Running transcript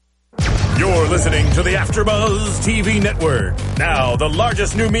You're listening to the AfterBuzz TV Network, now the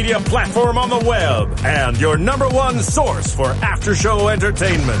largest new media platform on the web, and your number one source for after-show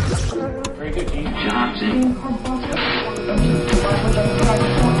entertainment. Very good, Gene Johnson.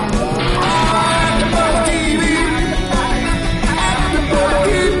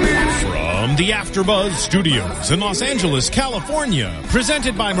 From the AfterBuzz Studios in Los Angeles, California,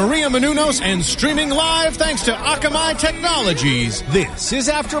 presented by Maria Menounos and streaming live thanks to Akamai Technologies, this is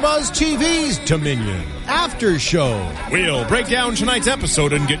AfterBuzz TV's Dominion After Show. We'll break down tonight's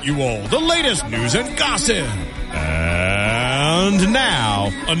episode and get you all the latest news and gossip. And now,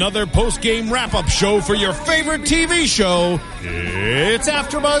 another post-game wrap-up show for your favorite TV show. It's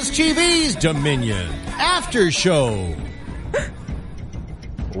AfterBuzz TV's Dominion After Show.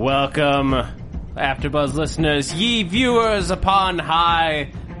 Welcome, AfterBuzz listeners, ye viewers upon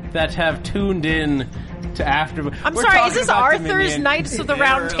high that have tuned in to AfterBuzz. I'm sorry, is this Arthur's Dominion. Knights of the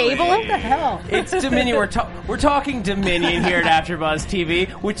Round Table? What the hell? It's Dominion. We're talking Dominion here at AfterBuzz TV,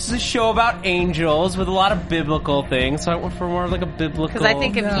 which is a show about angels with a lot of biblical things. So I went for more like a biblical. Because I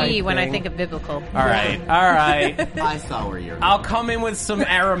think of ye thing. when I think of biblical. All right. I saw where you're. I'll come in with some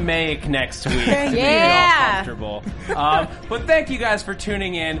Aramaic next week. Yeah. Comfortable. But thank you guys for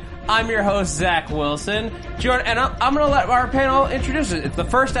tuning in. I'm your host, Zach Wilson. And I'm going to let our panel introduce it. It's the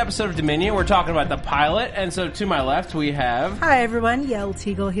first episode of Dominion. We're talking about the pilot. And so to my left, we have... Hi, everyone. Yell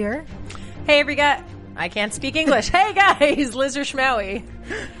Teagle here. Hey, I can't speak English. Hey, guys. Liz or Schmowie.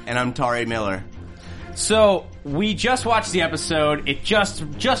 And I'm Tari Miller. So, we just watched the episode. It just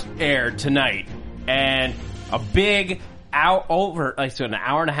aired tonight. And a big... an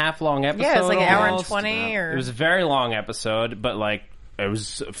hour and a half long episode. Yeah, it was like an hour and almost. 20. It was a very long episode, but it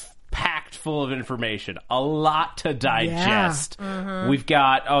was packed full of information. A lot to digest. Yeah. Mm-hmm. We've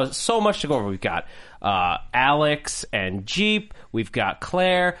got so much to go over. We've got Alex and Jeep. We've got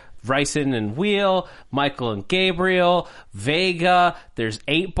Claire, Ryson and Wheel, Michael and Gabriel, Vega. There's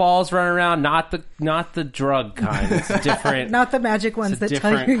 8 balls running around. Not the drug kind. It's different. Not the magic ones that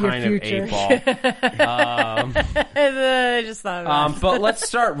tell you your future. I just thought of that. But let's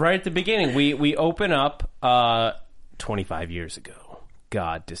start right at the beginning. We open up 25 years ago.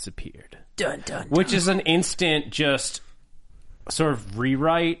 God disappeared. Dun, dun, dun. Which is an instant just sort of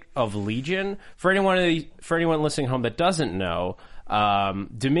rewrite of Legion. For anyone listening home that doesn't know,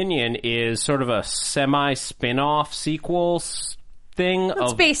 Dominion is sort of a semi-spin-off sequel thing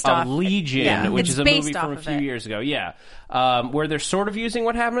of Legion, which is a movie from a few years ago. Yeah. Where they're sort of using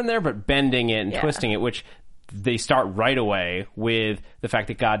what happened there, but bending it and twisting it, which they start right away with the fact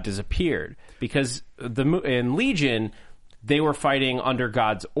that God disappeared. Because in Legion... they were fighting under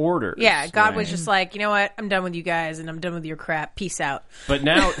God's orders. Yeah, God was just like, you know what? I'm done with you guys, and I'm done with your crap. Peace out. But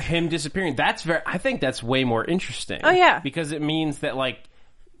now him disappearing, I think that's way more interesting. Oh, yeah. Because it means that,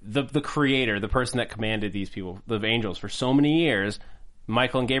 the creator, the person that commanded these people, the angels, for so many years,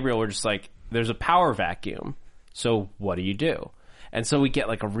 Michael and Gabriel were just like, there's a power vacuum. So what do you do? And so we get,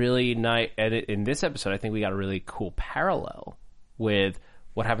 a really nice... in this episode, I think we got a really cool parallel with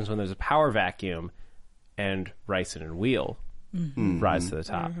what happens when there's a power vacuum and Ryson and Wheel rise to the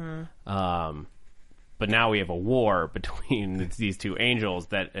top. Mm-hmm. But now we have a war between these two angels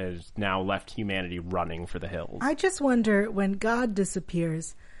that has now left humanity running for the hills. I just wonder, when God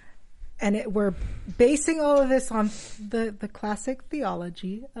disappears, and we're basing all of this on the classic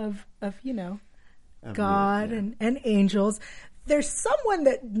theology of God and angels, there's someone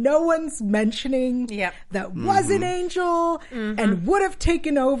that no one's mentioning that was an angel and would have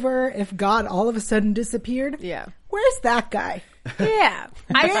taken over if God all of a sudden disappeared. Yeah. Where's that guy? Yeah.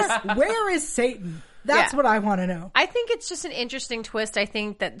 Where is Satan? That's what I want to know. I think it's just an interesting twist. I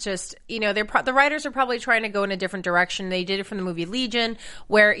think that just, the writers are probably trying to go in a different direction. They did it from the movie Legion,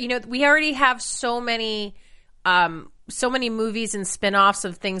 where, we already have so many movies and spin-offs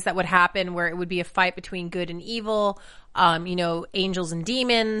of things that would happen where it would be a fight between good and evil, angels and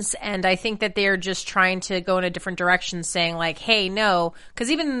demons. And I think that they're just trying to go in a different direction, saying hey, no. Because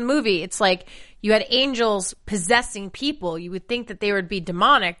even in the movie, it's you had angels possessing people. You would think that they would be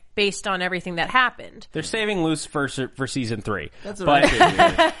demonic based on everything that happened. They're saving Lucifer for season 3. That's what I figured.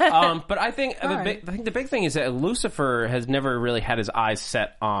 But I think the big thing is that Lucifer has never really had his eyes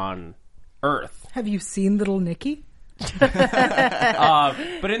set on Earth. Have you seen Little Nicky?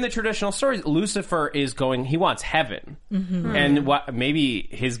 But in the traditional stories, Lucifer is he wants heaven. Mm-hmm. And maybe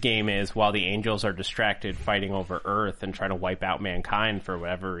his game is, while the angels are distracted fighting over Earth and trying to wipe out mankind for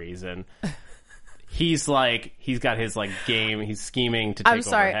whatever reason, he's got his game. He's scheming to take I'm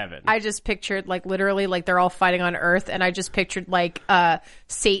sorry. over heaven. I just pictured literally they're all fighting on Earth, and I just pictured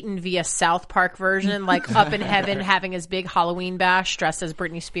Satan via South Park version, up in heaven having his big Halloween bash, dressed as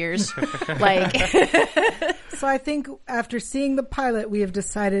Britney Spears. So I think after seeing the pilot, we have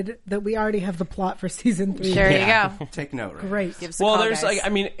decided that we already have the plot for season 3. There you go. Take note. Right? Great. Give us a Well, call, there's guys.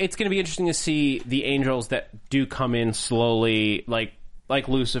 it's going to be interesting to see the angels that do come in slowly, like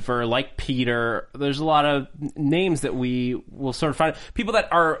Lucifer, like Peter. There's a lot of names that we will sort of find. People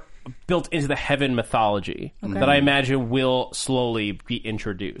that are built into the heaven mythology that I imagine will slowly be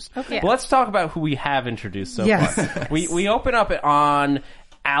introduced. Okay. But let's talk about who we have introduced so Yes. far. We open up on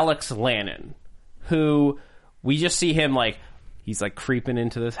Alex Lannon, who we just see him he's creeping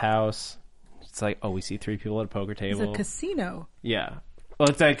into this house. It's we see 3 people at a poker It's table. a casino. Yeah. Well,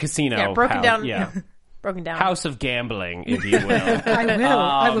 it's a casino. Yeah, broken house. down. Yeah. Broken down. House of gambling, if you will.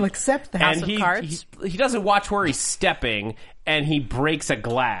 I will accept that. And of cards. he doesn't watch where he's stepping, and he breaks a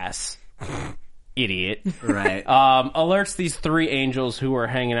glass. Idiot. Right. Alerts these 3 angels who are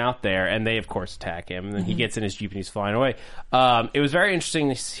hanging out there, and they, of course, attack him. And then he gets in his Jeep and he's flying away. It was very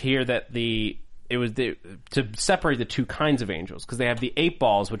interesting to hear that to separate the 2 kinds of angels, because they have the 8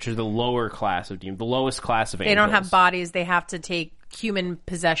 balls, which are the lower class of demons, the lowest class of angels. They don't have bodies. They have to take human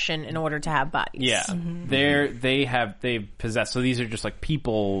possession in order to have bodies. Yeah, they possess. So these are just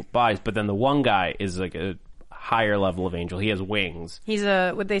people bodies. But then the one guy is a higher level of angel. He has wings. He's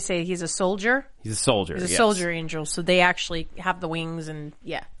what'd they say? He's a soldier? He's a soldier. He's a yes. soldier angel. So they actually have the wings and,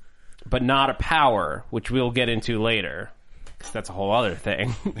 yeah. But not a power, which we'll get into later. 'Cause that's a whole other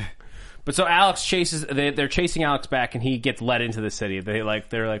thing. But so Alex they're chasing Alex back, and he gets led into the city. They're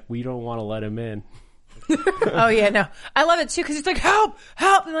like, we don't want to let him in. Oh, yeah, no. I love it, too, because he's like, help!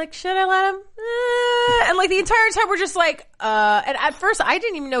 Help! And should I let him? And, the entire time we're just and at first I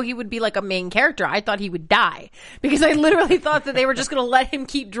didn't even know he would be, a main character. I thought he would die. Because I literally thought that they were just going to let him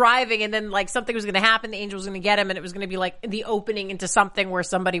keep driving, and then, something was going to happen, the angel was going to get him, and it was going to be, the opening into something where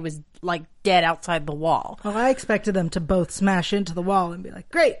somebody was, dead outside the wall. Well, I expected them to both smash into the wall and be like,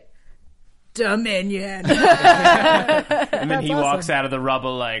 great. Dominion. And then he awesome. walks out of the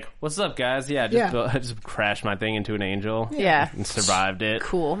rubble what's up, guys? Yeah, I just crashed my thing into an angel. Yeah. And survived it.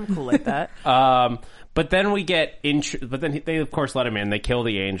 Cool. I'm cool like that. But then we get but then they of course let him in. They kill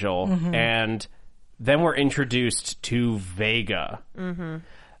the angel, and then we're introduced to Vega,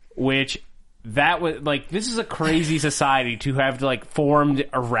 which that was this is a crazy society to have formed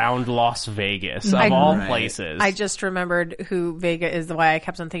around Las Vegas of all places. I just remembered who Vega is. Why I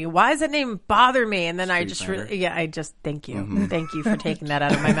kept on thinking, why does that name bother me? And then thank you. Thank you for taking that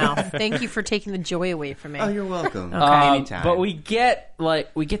out of my mouth. Thank you for taking the joy away from me. Oh, you're welcome. Okay. But we get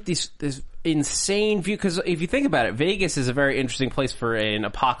this insane view, because if you think about it, Vegas is a very interesting place for an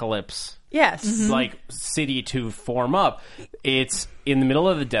apocalypse Yes. city to form up. It's in the middle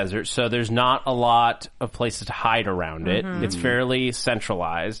of the desert, so there's not a lot of places to hide around it. It's fairly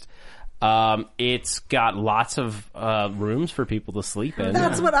centralized. It's got lots of rooms for people to sleep in.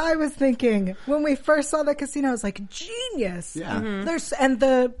 That's what I was thinking when we first saw the casino. I was like, genius. Yeah. There's and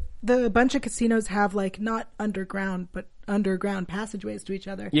the bunch of casinos have not underground but underground passageways to each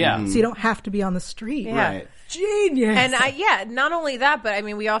other. Yeah. So you don't have to be on the street. Yeah. Right. Genius. And not only that, but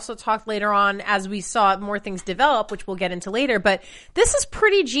we also talked later on as we saw more things develop, which we'll get into later, but this is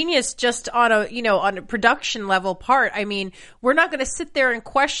pretty genius just on a production level part. We're not going to sit there and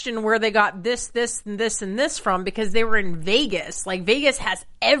question where they got this, and this, and this from, because they were in Vegas. Vegas has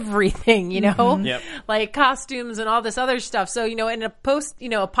everything, Yep. Costumes and all this other stuff. So, in a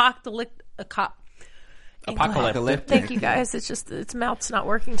apocalyptic, Apocalyptic. Thank you guys. It's just its mouth's not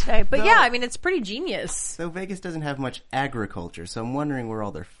working today. But it's pretty genius. So Vegas doesn't have much agriculture, so I'm wondering where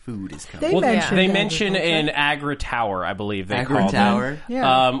all their food is coming. They mention an Agri Tower, I believe they call it. Tower.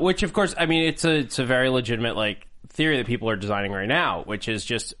 Yeah. Which, of course, it's a very legitimate theory that people are designing right now, which is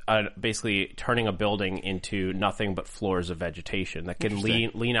just basically turning a building into nothing but floors of vegetation that can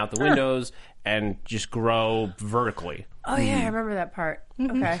lean out the windows and just grow vertically. Oh, yeah, I remember that part.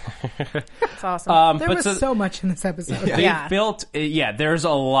 Okay. That's awesome. there was so much in this episode. Yeah. Built, there's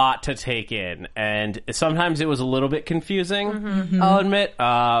a lot to take in, and sometimes it was a little bit confusing, I'll admit,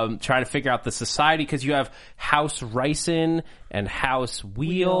 trying to figure out the society, because you have House Ricin and House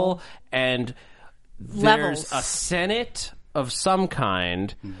Wheel, and there's a Senate of some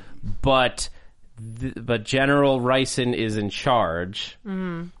kind, but General Ricin is in charge.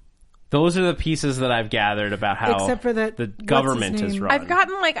 Those are the pieces that I've gathered about how Except for that, the government is run. I've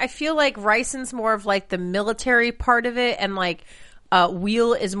gotten I feel like Ricin's more of the military part of it, and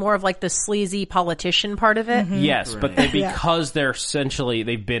Wheel is more of like the sleazy politician part of it. Yes, but because they're essentially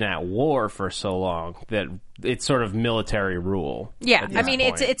they've been at war for so long that it's sort of military rule. Yeah, I mean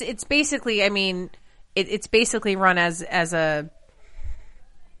it's basically it's basically run as a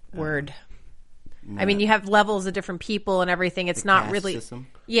word. I mean, you have levels of different people and everything. It's not really system.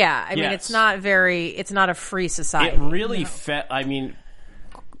 Yeah, I mean, it's not a free society. It really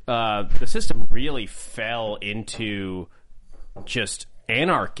the system really fell into just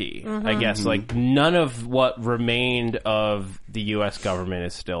anarchy, I guess. Like, none of what remained of the U.S. government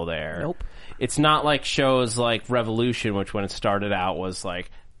is still there. Nope. It's not like shows like Revolution, which when it started out was like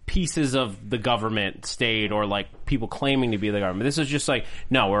pieces of the government stayed, or like people claiming to be the government. This is just like,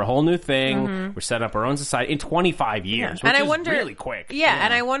 no, we're a whole new thing. We're setting up our own society in 25 years, which is really quick. Yeah,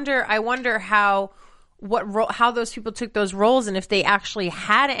 and I wonder how those people took those roles, and if they actually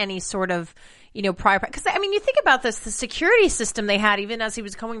had any sort of, prior, because I mean, you think about this, the security system they had, even as he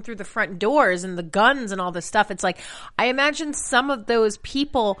was coming through the front doors, and the guns and all this stuff. It's like, I imagine some of those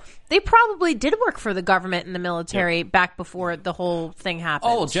people, they probably did work for the government and the military back before the whole thing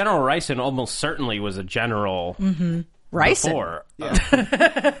happened. Oh, General Ryson almost certainly was a general. Ryson. Before.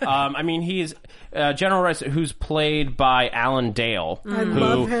 I mean, he's General Ryson, who's played by Alan Dale. I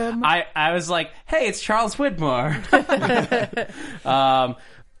love him. I was like, hey, it's Charles Widmore.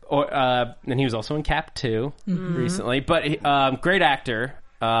 And he was also in Cap 2 recently. But great actor.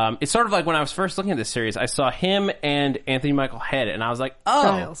 It's sort of like when I was first looking at this series, I saw him and Anthony Michael Head, and I was like, oh.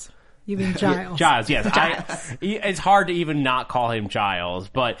 Giles. You mean Giles? Giles, yes. It's hard to even not call him Giles,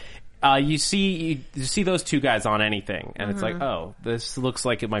 but you see those two guys on anything, and it's like, oh, this looks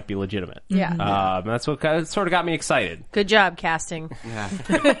like it might be legitimate. Yeah. That's what sort of got me excited. Good job casting. Yeah.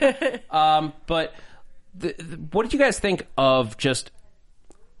 But what did you guys think of just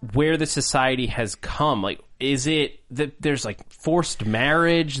where the society has come? Like, is it that there's like forced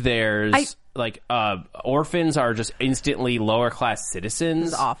marriage? There's orphans are just instantly lower class citizens.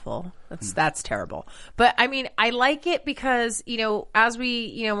 It's awful. That's terrible. But I mean, I like it because, as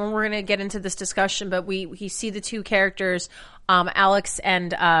we, when we're going to get into this discussion, but we see the two characters, Alex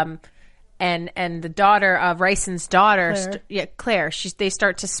and the daughter of Ryson's daughter, Claire. They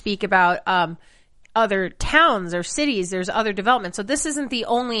start to speak about other towns or cities. There's other development. So this isn't the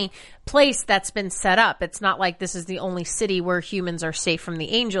only place that's been set up. It's not like this is the only city where humans are safe from the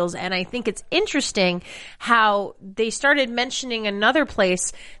angels. And I think it's interesting how they started mentioning another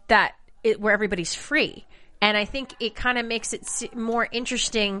place where everybody's free. And I think it kind of makes it more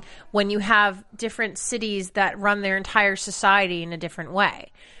interesting when you have different cities that run their entire society in a different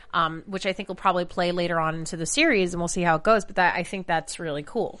way. Which I think will probably play later on into the series, and we'll see how it goes. But I think that's really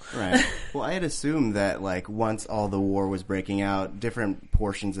cool. Right. Well, I had assumed that, like, once all the war was breaking out, different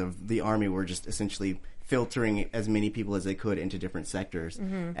portions of the army were just essentially filtering as many people as they could into different sectors.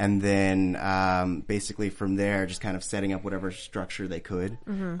 And then basically from there, just kind of setting up whatever structure they could.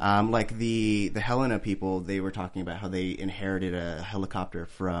 Like the Helena people, they were talking about how they inherited a helicopter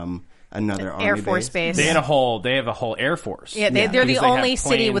from another army Air Force base. They have a whole Air Force. Yeah, they're the only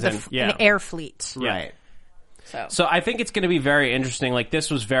city with an air fleet. Right. So I think it's going to be very interesting. Like,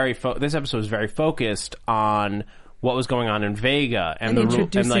 this was this episode was very focused on what was going on in Vega and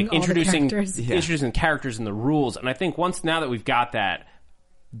introducing characters and the rules. And I think now that we've got that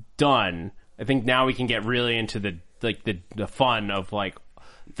done, I think now we can get really into the fun of like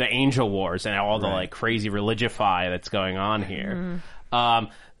the Angel Wars and all the like crazy religify that's going on here.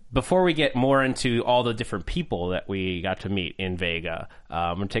 Before we get more into all the different people that we got to meet in Vega,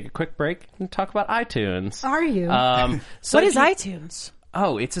 I'm going to take a quick break and talk about iTunes. Are you? What is iTunes?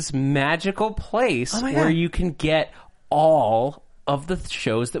 Oh, it's this magical place where you can get all of the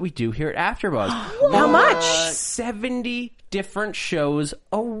shows that we do here at AfterBuzz. How much? 70 different shows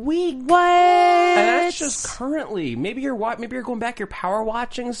a week. What? And that's just currently. Maybe you're going back. You're power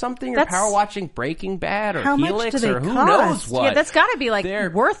watching something. You're power watching Breaking Bad or Helix or who knows what. Yeah, that's got to be like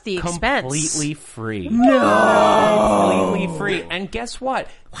worth the expense. Completely free. No, completely free. And guess what?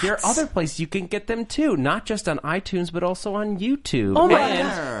 There are other places you can get them too, not just on iTunes, but also on YouTube. Oh my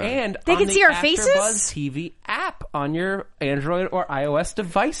God. And they can see our faces? AfterBuzz TV app on your Android or iOS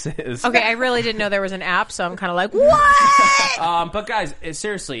devices. Okay, I really didn't know there was an app, so I'm kind of like, what? But guys,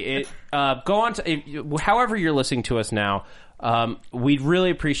 seriously, go on to however you're listening to us now. We'd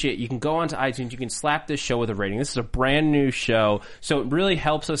really appreciate you can go onto iTunes. You can slap this show with a rating. This is a brand new show, so it really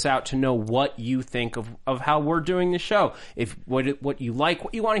helps us out to know what you think of how we're doing the show. If what you like,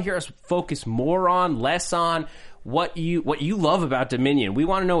 what you want to hear us focus more on, less on. What you love about Dominion. We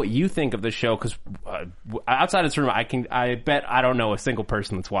want to know what you think of the show because outside of this room, I bet I don't know a single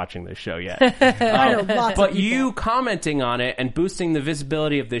person that's watching this show yet. I know lots But of people. you commenting on it and boosting the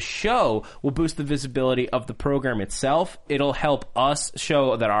visibility of this show will boost the visibility of the program itself. It'll help us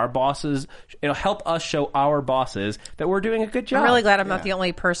show that it'll help us show our bosses that we're doing a good job. I'm really glad I'm not the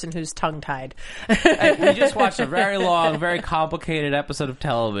only person who's tongue-tied. We just watched a very long, very complicated episode of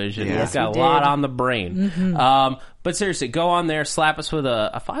television. Yes, It's got we a lot did. on the brain. Mm-hmm. But seriously, go on there, slap us with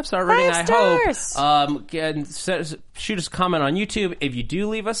a 5-star rating, 5 I stars. hope. Shoot us a comment on YouTube. If you do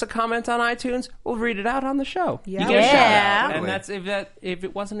leave us a comment on iTunes, we'll read it out on the show. Yeah. You get a shout Yeah. out. And that's if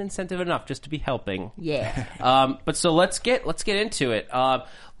it wasn't incentive enough just to be helping. Yeah. But so let's get into it.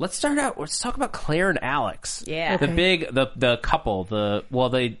 Let's start out. Let's talk about Claire and Alex. Yeah. The couple.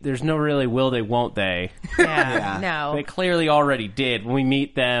 There's no really will they, won't they. Yeah. No. They clearly already did. When we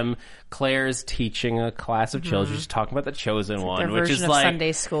meet them, Claire's teaching a class of children. She's talking about the chosen one, their which is version of like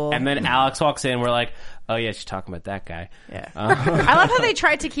Sunday school. And then Alex walks in. We're like, oh yeah, she's talking about that guy. Yeah. I love how they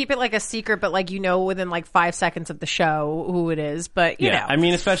tried to keep it like a secret, but like within like 5 seconds of the show who it is. But you know, I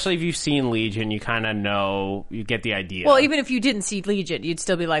mean, especially if you've seen Legion, you kind of know, you get the idea. well, even if you didn't see Legion, you'd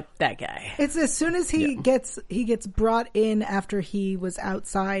still be like that guy. It's as soon as he gets brought in after he was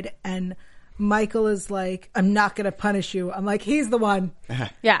outside, and Michael is like, "I'm not going to punish you." I'm like, "He's the one."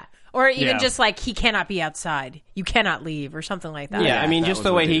 Yeah. Or even Yeah. just like, he cannot be outside. You cannot leave, or something like that. Yeah, I mean, that just was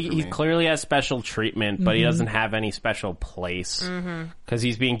the way what did it for he me. clearly has special treatment, but he doesn't have any special place because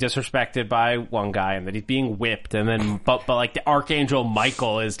he's being disrespected by one guy, and then he's being whipped, and then but like the Archangel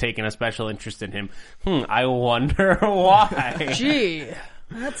Michael is taking a special interest in him. I wonder why. Gee.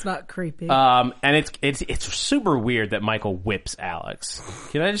 That's not creepy. And it's super weird that Michael whips Alex.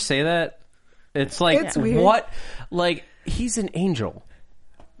 Can I just say that? It's like It's weird. what? Like he's an angel.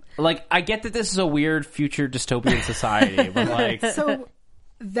 Like I get that this is a weird future dystopian society, but like So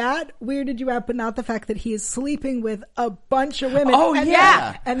that weirded you out, but not the fact that he is sleeping with a bunch of women. Oh, and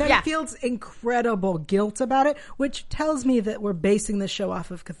yeah. and then Yeah. feels incredible guilt about it, which tells me that we're basing the show off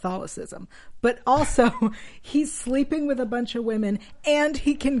of Catholicism. But also, he's sleeping with a bunch of women, and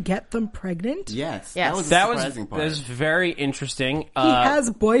he can get them pregnant. Yes. Yes. That was the that was surprising part. very interesting. He has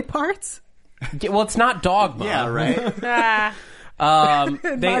boy parts. Well, it's not dogma. Yeah, right?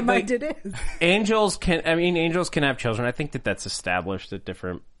 In my mind, it is. Angels can have children. I think that's established at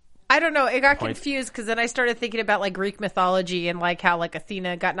different. I don't know. It got confused because then I started thinking about like Greek mythology and like how like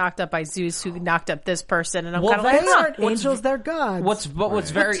Athena got knocked up by Zeus, who knocked up this person, and I'm Well, kind of like, They huh. aren't angels, they're gods. What's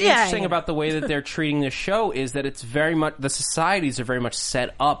very Yeah. interesting about the way that they're treating the show is that it's very much the societies are very much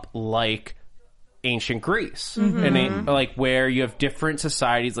set up like ancient Greece, and like where you have different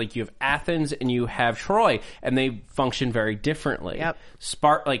societies, like you have Athens and you have Troy, and they function very differently. Yep.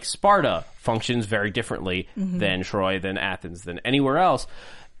 Sparta functions very differently than Troy, than Athens, than anywhere else,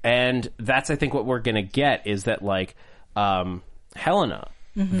 and that's I think what we're gonna get is that like Helena.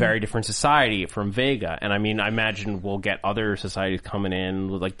 Very different society from Vega, and I mean, I imagine we'll get other societies coming in,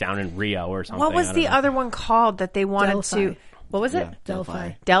 like down in Rio or something. What was I don't the know. other one called that they wanted Delphi. to? What was it?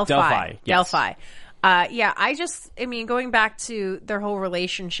 Delphi. Delphi. Yes. Yeah, I mean, going back to their whole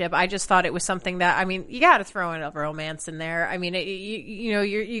relationship, I just thought it was something that, I mean, you got to throw in a romance in there. I mean,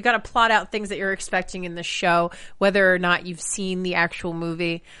 you got to plot out things that you're expecting in the show, whether or not you've seen the actual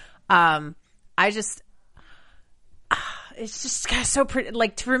movie. It's just kind of so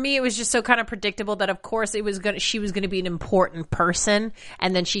like for me, it was just so kind of predictable that of course she was gonna be an important person,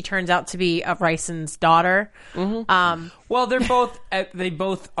 and then she turns out to be a Ryson's daughter. Well, they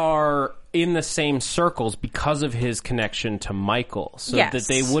both are in the same circles because of his connection to Michael, so Yes. that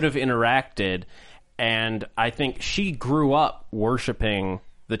they would have interacted. And I think she grew up worshiping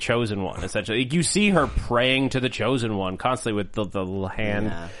the Chosen One. Essentially, you see her praying to the Chosen One constantly with the hand.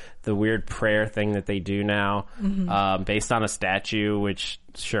 Yeah. The weird prayer thing that they do now, based on a statue, which,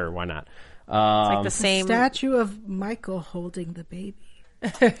 sure, why not? It's like the same. Statue of Michael holding the baby.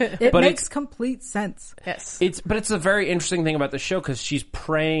 It But makes it's- complete sense. Yes. But it's a very interesting thing about the show because she's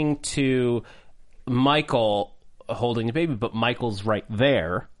praying to Michael holding the baby, but Michael's right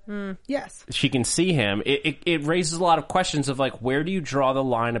there. Yes. She can see him. It raises a lot of questions of like, where do you draw the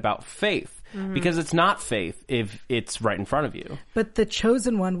line about faith? Because it's not faith if it's right in front of you. But the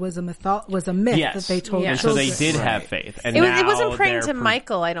chosen one was a myth Yes, that they told Yeah. and so they children. did have faith. And It now wasn't praying they're to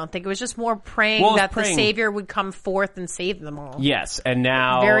Michael, I don't think. It was just more praying Well, it was that praying- the Savior would come forth and save them all. Yes, and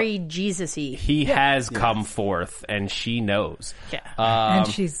now Very Jesus-y. he has come forth, and she knows. Yeah. And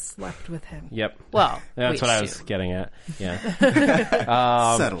she slept with him. Yep. Well, That's we what I was assume. getting at. Yeah.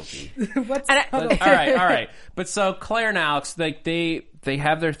 Subtlety. What's And all right. But so Claire and Alex, like they they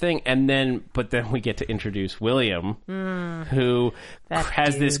have their thing, but then we get to introduce William, who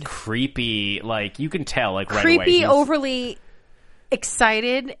has this creepy, like, you can tell, like, right away. Creepy, overly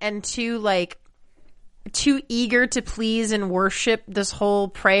excited, and too eager to please and worship this whole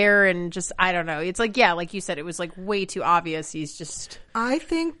prayer, and just, I don't know. It's like, yeah, like you said, it was like way too obvious. He's just... I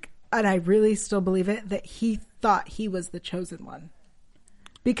think, and I really still believe it, that he thought he was the chosen one.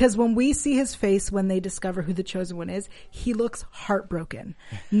 Because when we see his face when they discover who the chosen one is, he looks heartbroken.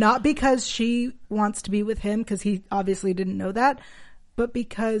 Not because she wants to be with him, because he obviously didn't know that, but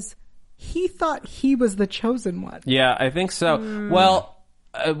because he thought he was the chosen one. Yeah, I think so. Well,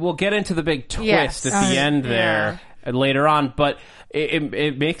 we'll get into the big twist at the end there later on, but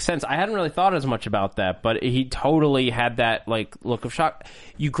it makes sense. I hadn't really thought as much about that, but he totally had that, like, look of shock.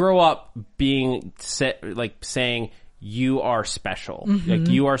 You grow up being saying, you are special. Like,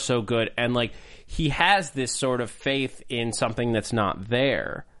 you are so good. And, like, he has this sort of faith in something that's not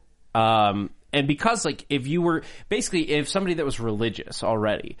there. And because, like, if somebody that was religious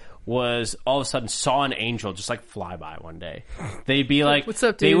already was all of a sudden saw an angel just, like, fly by one day, they'd be like, what's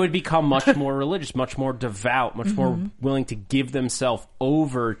up, dude? They would become much more religious, much more devout, much more willing to give themselves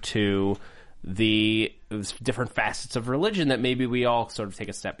over to the different facets of religion that maybe we all sort of take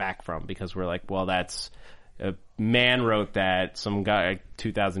a step back from, because we're like, well, that's... A man wrote that, some guy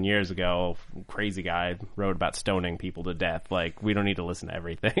 2,000 years ago, crazy guy, wrote about stoning people to death. Like, we don't need to listen to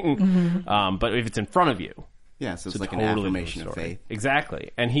everything. But if it's in front of you... Yeah, so it's like totally an affirmation of faith. Exactly.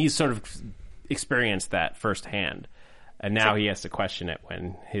 And he's sort of experienced that firsthand. And now he has to question it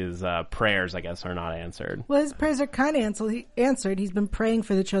when his prayers, I guess, are not answered. Well, his prayers are kind of answered. He's been praying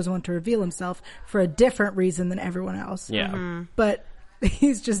for the chosen one to reveal himself for a different reason than everyone else. Yeah. But...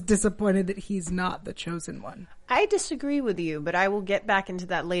 he's just disappointed that he's not the chosen one. I disagree with you, but I will get back into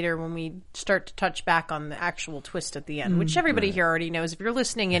that later when we start to touch back on the actual twist at the end, which everybody here already knows. If you're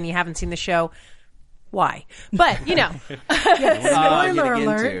listening and you haven't seen the show, why? But, you know. Spoiler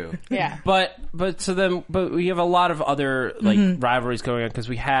alert. Yeah. But we have a lot of other, like, rivalries going on, because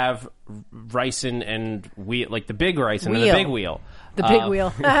we have Ryson and Wheel, like the big Ryson and the big Wheel. The big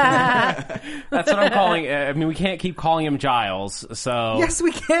wheel. That's what I'm calling. I mean, we can't keep calling him Giles. So Yes,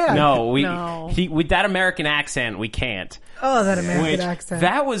 we can. No, with that American accent, we can't. Oh, that American accent.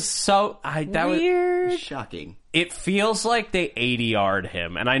 That was so that Weird. Shocking. It feels like they ADR'd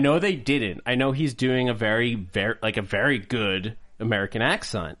him, and I know they didn't. I know he's doing a very good American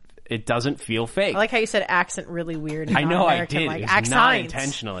accent. It doesn't feel fake. I like how you said accent really weird. I know American, I did. Like, It's accents. not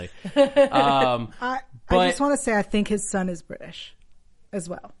intentionally. I just want to say I think his son is British as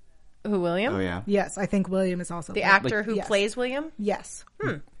well. Who, William? Oh, yeah. Yes, I think William is also The British. actor who yes. plays William? Yes.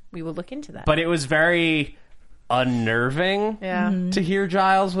 We will look into that. But it was very unnerving to hear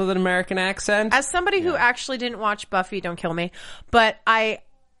Giles with an American accent. As somebody who actually didn't watch Buffy, don't kill me, but I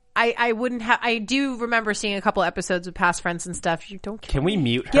wouldn't have. I do remember seeing a couple episodes of Past Friends and stuff. You don't kill Can we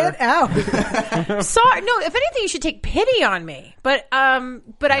mute her? Get out. Sorry, no. If anything, you should take pity on me. But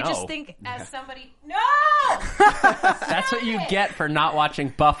I just think as somebody, no. That's what you get for not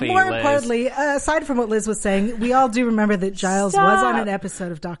watching Buffy, More Liz. importantly, aside from what Liz was saying, we all do remember that Giles was on an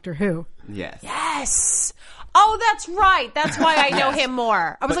episode of Doctor Who. Yes. Yes. Oh, that's right. That's why I know him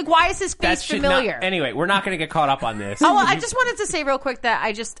more. I was like, why is his face familiar? Anyway, we're not going to get caught up on this. Oh, well, I just wanted to say real quick that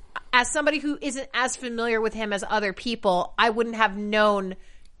I just, as somebody who isn't as familiar with him as other people, I wouldn't have known.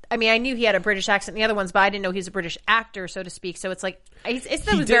 I mean, I knew he had a British accent in the other ones, but I didn't know he was a British actor, so to speak. So it's like, it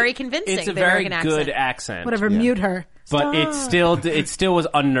was very convincing. It's a the very American good accent. accent. Whatever, mute her. But it still was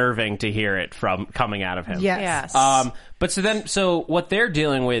unnerving to hear it from coming out of him. Yes. Yes. So what they're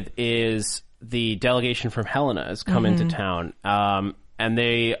dealing with is the delegation from Helena has come into town, and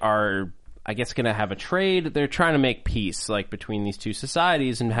they are, I guess, going to have a trade. They're trying to make peace, like, between these two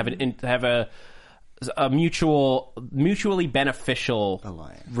societies and have a mutually beneficial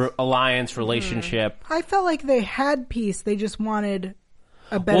alliance relationship. I felt like they had peace. They just wanted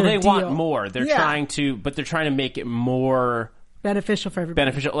a better Well, they deal. want more. They're trying to make it more beneficial for everybody.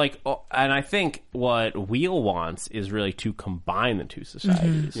 beneficial. And I think what Wheel wants is really to combine the two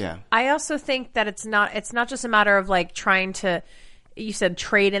societies. Yeah. I also think that it's not just a matter of like trying to, you said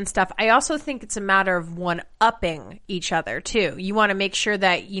trade and stuff. I also think it's a matter of one-upping each other too. You want to make sure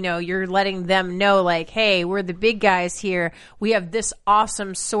that, you know, you're letting them know like, hey, we're the big guys here. We have this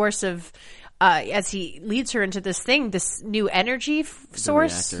awesome source of, as he leads her into this new energy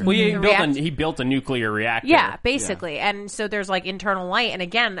source. reactor. Well, he built a nuclear reactor. Yeah, basically. Yeah. And so there's like internal light. And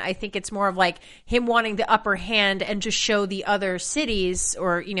again, I think it's more of like him wanting the upper hand and just show the other cities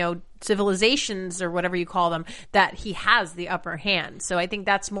or, you know, civilizations or whatever you call them, that he has the upper hand. So I think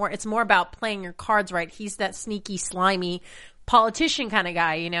it's more about playing your cards right. He's that sneaky, slimy politician kind of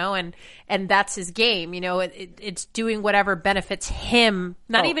guy, and that's his game. It's doing whatever benefits him,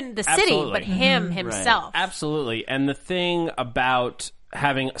 not even the city, absolutely. but him himself. Absolutely. And the thing about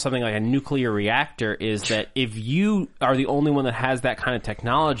having something like a nuclear reactor is that if you are the only one that has that kind of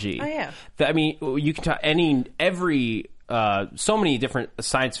technology, you can talk so many different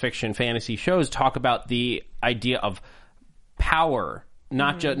science fiction fantasy shows talk about the idea of power,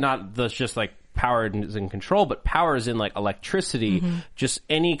 not just like power is in control, but power is in like electricity, just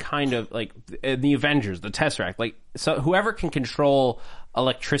any kind of like the Avengers, the Tesseract, like so whoever can control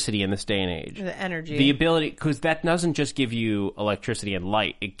electricity in this day and age, the energy, the ability, because that doesn't just give you electricity and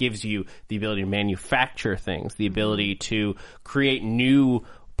light, it gives you the ability to manufacture things, the ability to create new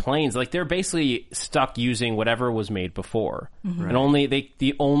planes. Like they're basically stuck using whatever was made before, and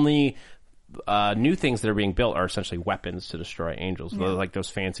the only new things that are being built are essentially weapons to destroy angels, like those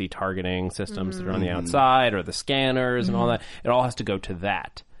fancy targeting systems that are on the outside, or the scanners and all that. It all has to go to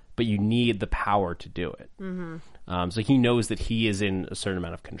that, but you need the power to do it. So he knows that he is in a certain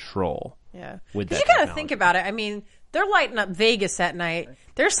amount of control. Yeah, with that you got to technology. think about it. I mean, they're lighting up Vegas at night.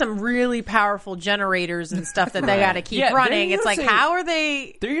 There's some really powerful generators and stuff that they got to keep running. It's like, how are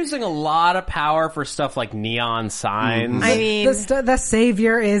they? They're using a lot of power for stuff like neon signs. I mean, the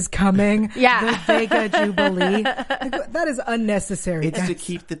savior is coming. Yeah. The Vega Jubilee. That is unnecessary. It's to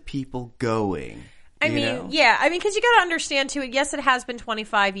keep the people going. I mean, because you got to understand too. Yes, it has been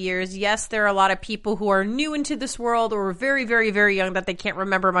 25 years. Yes, there are a lot of people who are new into this world or are very, very, very young that they can't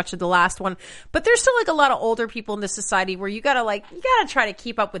remember much of the last one. But there's still like a lot of older people in this society where you gotta try to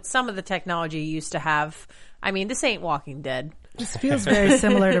keep up with some of the technology you used to have. I mean, this ain't Walking Dead. This feels very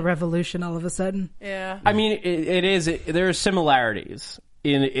similar to Revolution all of a sudden. Yeah. I mean, it is. There are similarities.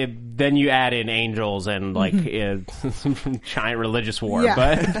 Then you add in angels and like giant religious war,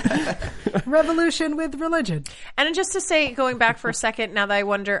 but Revolution with religion. And just to say, going back for a second, now that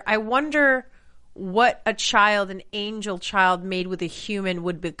I wonder what an angel child made with a human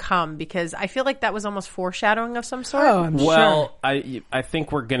would become, because I feel like that was almost foreshadowing of some sort. Oh, I'm sure. I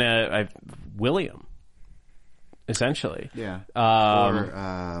think we're gonna William, essentially, or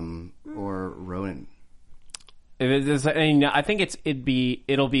Ronan. I think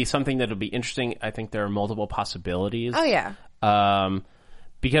it'll be something that'll be interesting. I think there are multiple possibilities. Oh yeah.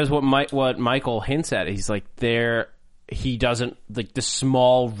 Because what Michael hints at, he's like he doesn't like the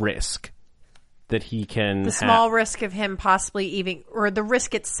small risk that he can. The small risk of him possibly even, or the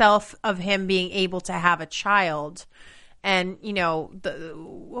risk itself of him being able to have a child, and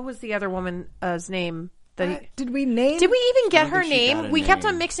what was the other woman's name? Did we even get her name? We kept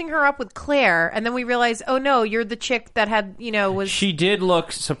on mixing her up with Claire, and then we realized, oh no, you're the chick that had, was... She did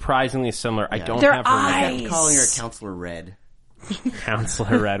look surprisingly similar. I don't Their have her eyes. name. I'm calling her Counselor Red.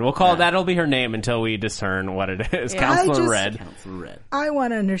 Counselor Red. We'll call that'll be her name until we discern what it is. Yeah. Counselor Red. Counselor Red. I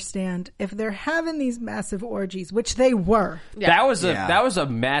want to understand if they're having these massive orgies, which they were. Yeah. That was a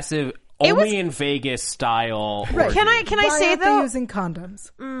massive, only in Vegas style. Right. orgy. Can I Why say aren't they though? using condoms?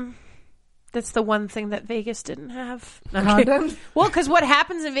 That's the one thing that Vegas didn't have. Condoms? Well, because what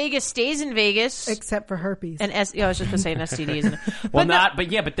happens in Vegas stays in Vegas. Except for herpes. And I was just going to say an STD, isn't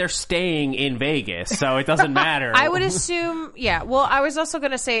it? But they're staying in Vegas, so it doesn't matter. I would assume, yeah. Well, I was also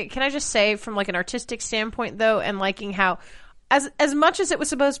going to say, can I just say from like an artistic standpoint though, and liking how, as much as it was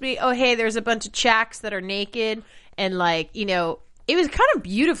supposed to be, oh hey, there's a bunch of chacks that are naked, and like, it was kind of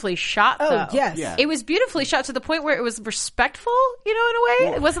beautifully shot, though. Oh, yes. Yeah. It was beautifully shot to the point where it was respectful, in a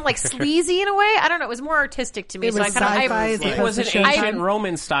way. It wasn't like sleazy in a way. I don't know. It was was more artistic to me. It was sci-fi as It was an opposed to ancient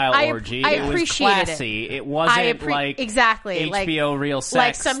Roman style orgy. I it was appreciated classy. It wasn't like exactly HBO Real Sex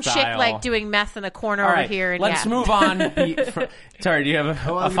like some style. chick like doing meth in a corner All over right, here. And let's move on. Sorry, do you have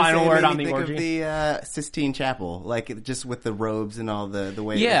a final word on the think orgy? Of the Sistine Chapel, like just with the robes and all the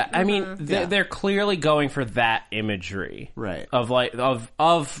way. Yeah, I mean, they're clearly going for that imagery, right? Of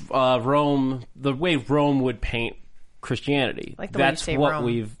Rome, the way Rome would paint Christianity. Like the that's way you say what Rome.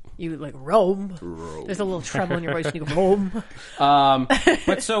 we've. You like Rome. There's a little treble in your voice when you go Rome.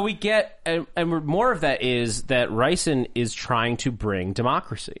 But so we get, and more of that is that Ricin is trying to bring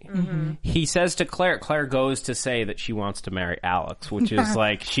democracy. Mm-hmm. He says to Claire goes to say that she wants to marry Alex, which is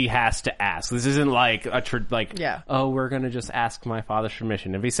like, she has to ask. This isn't like oh, we're going to just ask my father's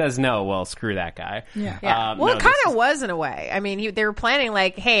permission. If he says no, well, screw that guy. Yeah. Well, it kind of was in a way. I mean, they were planning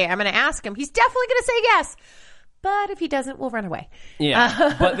like, hey, I'm going to ask him. He's definitely going to say yes. but if he doesn't, we'll run away.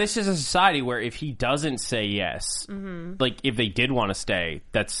 Yeah, but this is a society where if he doesn't say yes, like if they did want to stay,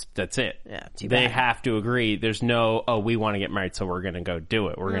 that's it. Yeah, too they bad. have to agree. There's no, we want to get married, so we're going to go do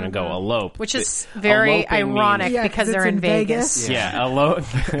it. We're going to go elope. Which is very Eloping ironic means- Yeah, because 'cause they're it's in in Vegas. Vegas. Yeah,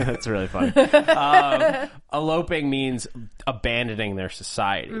 that's really funny. Eloping means abandoning their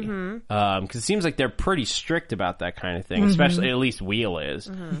society. Because it seems like they're pretty strict about that kind of thing, especially at least Wheel is.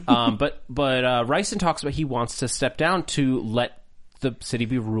 But Ryston talks about he wants to step down to let the city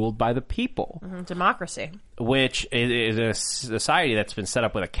be ruled by the people, Democracy. which is a society that's been set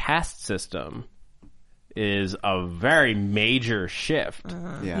up with a caste system, is a very major shift.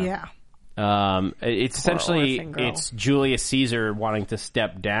 Yeah. It's essentially orphan girl. it's Julius Caesar wanting to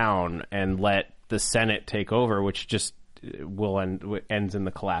step down and let the Senate take over, which just ends in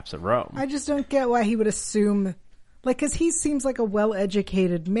the collapse of Rome. I just don't get why he would assume, like, because he seems like a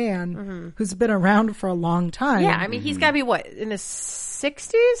well-educated man who's been around for a long time. Yeah, I mean, he's got to be, what, in his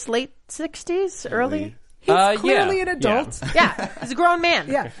 60s? Late 60s? Early? He's yeah. clearly an adult. Yeah, he's a grown man.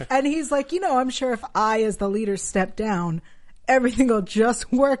 Yeah. And he's like, I'm sure if I, as the leader, step down, everything will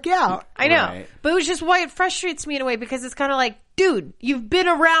just work out. I know. Right. But it was just why it frustrates me in a way, because it's kind of like, dude, you've been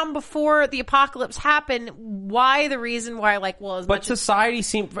around before the apocalypse happened. Why the reason why, like, well, as But much as... society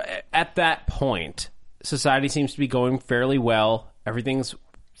seems at that point. Society seems to be going fairly well. Everything's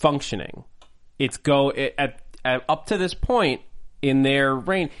functioning. It's up to this point in their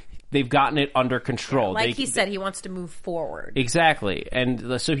reign. They've gotten it under control. Like he said, he wants to move forward. Exactly.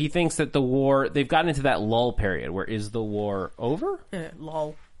 And so he thinks that the war, they've gotten into that lull period where is the war over?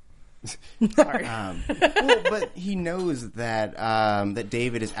 Lol. Well, but he knows that that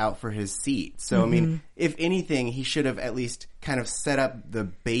David is out for his seat. So I mean, if anything, he should have at least kind of set up the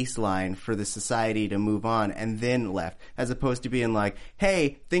baseline for the society to move on and then left, as opposed to being like,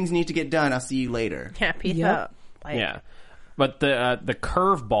 "Hey, things need to get done. I'll see you later." Yeah, peace Yep. out. Like, Yeah. But the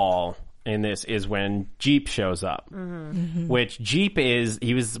curveball in this is when Jeep shows up, which Jeep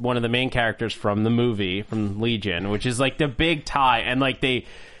he was one of the main characters from the movie, from Legion, which is like the big tie, and like they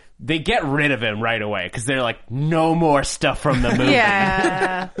get rid of him right away because they're like, no more stuff from the movie.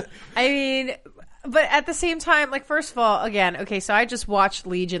 Yeah. I mean, but at the same time, like, first of all, again, okay, so I just watched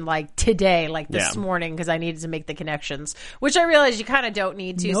Legion, like, today, like, this Yeah. morning, because I needed to make the connections, which I realize you kind of don't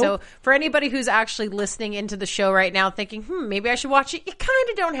need to. Nope. So for anybody who's actually listening into the show right now thinking, maybe I should watch it, you kind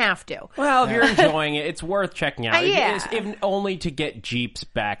of don't have to. Well, if you're enjoying it, it's worth checking out. Yeah. If only to get Jeep's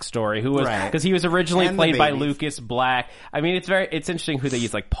backstory, who was Right. because he was originally And the played by babies. Lucas Black. I mean, it's interesting who they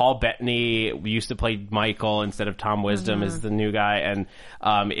use. Like Paul Bettany used to play Michael instead of Tom Wisdom is the new guy, and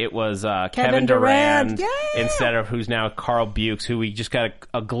it was Kevin Durant Yeah. instead of who's now Carl Bukes, who we just got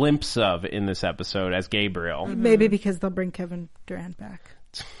a glimpse of in this episode as Gabriel. Maybe because they'll bring Kevin Durant back.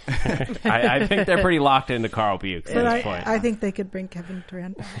 I think they're pretty locked into Carl Bukes at But this point. I think they could bring Kevin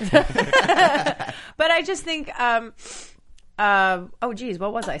Durant back. But I just think, oh, geez,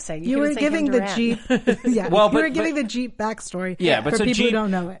 what was I saying? You could were say giving Kevin the Durant. Jeep. Yeah, Well, you were but- giving the Jeep backstory. Yeah, but for so people Jeep, who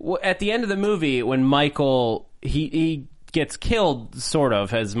don't know it. well, at the end of the movie, when Michael he gets killed, sort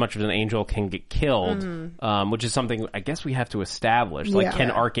of as much as an angel can get killed, which is something I guess we have to establish. Like, Yeah.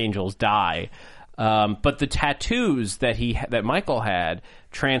 can archangels die? But the tattoos that Michael had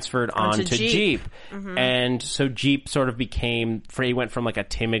transferred onto Jeep. Jeep, and so Jeep sort of he went from like a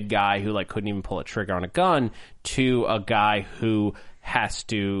timid guy who like couldn't even pull a trigger on a gun to a guy who has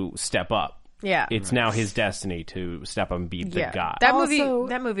to step up. Yeah. It's now his destiny to step up and be the guy. That Also-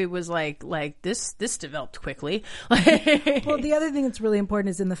 movie was like this developed quickly. Well, the other thing that's really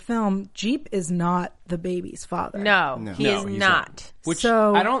important is in the film, Jeep is not the baby's father. No, he No, is he's not. Which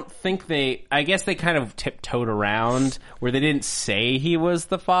So- I don't think I guess they kind of tiptoed around where they didn't say he was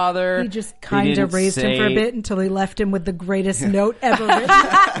the father. He just They kind didn't of raised him for a say- bit until he left him with the greatest note ever written.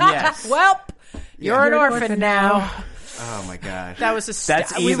 Yes. Welp, you're an orphan now. Oh my gosh. That was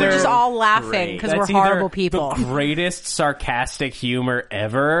That's we were either just all laughing great. because we're That's either horrible people. The greatest sarcastic humor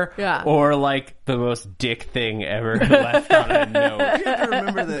ever, Yeah. or like the most dick thing ever left on a note. You have to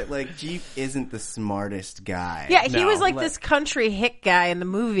remember that, like, Jeep isn't the smartest guy. Yeah, he No. was like this country hick guy in the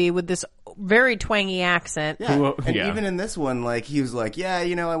movie with this very twangy accent. Yeah. And Yeah. even in this one, like, he was like, yeah,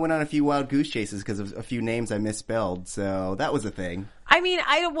 I went on a few wild goose chases because of a few names I misspelled, so that was a thing. I mean,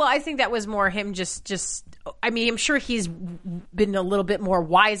 I think that was more him just. I mean, I'm sure he's been a little bit more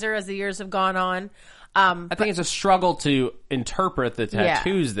wiser as the years have gone on. I think it's a struggle to interpret the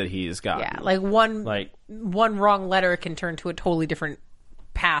tattoos that he's got. Yeah, like one Like- wrong letter can turn to a totally different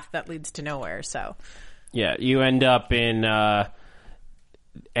path that leads to nowhere. So Yeah, you end up in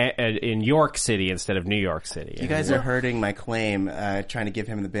in York City instead of New York City. You guys are hurting my claim, trying to give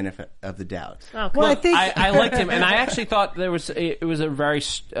him the benefit of the doubt. Okay. Well, I think I liked him, and I actually thought it was a very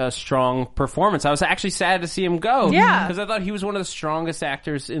strong performance. I was actually sad to see him go, Yeah. because I thought he was one of the strongest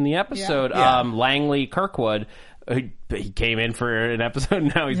actors in the episode. Yeah. Langley Kirkwood, he came in for an episode,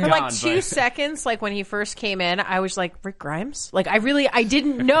 and now he's For gone. like 2 seconds, like when he first came in, I was like, Rick Grimes? Like, I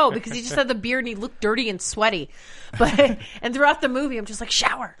didn't know because he just had the beard and he looked dirty and sweaty. But and throughout the movie, I'm just like,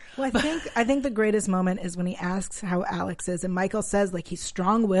 shower. Well, I think the greatest moment is when he asks how Alex is, and Michael says like he's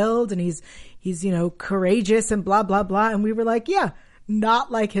strong-willed and he's courageous and blah blah blah, and we were like, yeah,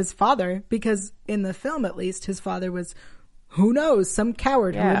 not like his father, because in the film at least his father was, who knows, some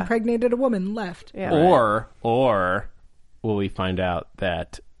coward who impregnated a woman and left. Yeah. Or will we find out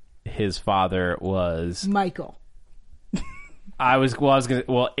that his father was Michael.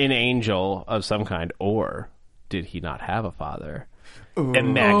 an angel of some kind, or did he not have a father?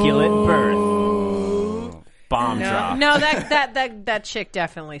 Immaculate birth. Bomb drop. No, that chick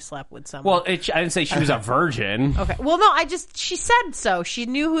definitely slept with someone. Well, I didn't say she was a virgin. Okay. Well, no, she said so. She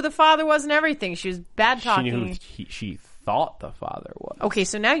knew who the father was and everything. She was bad She talking. knew who she thought the father was. Okay,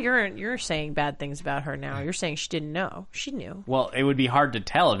 so now you're saying bad things about her now. You're saying she didn't know. She knew. Well, it would be hard to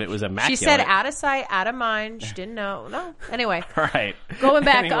tell if it was immaculate. She said out of sight, out of mind. She didn't know. No. Anyway. Right. Going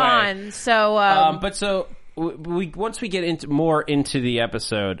back Anyway. on. So But so we once we get into the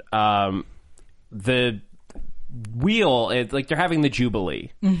episode, the wheel, they're having the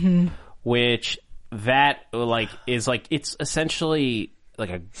Jubilee, which that is it's essentially like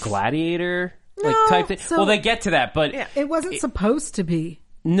a gladiator type thing. so- Well, they get to that, but It wasn't supposed to be.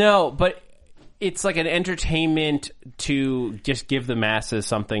 no, but it's like an entertainment to just give the masses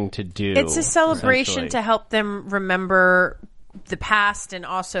something to do. it's a celebration essentially. to help them remember the past and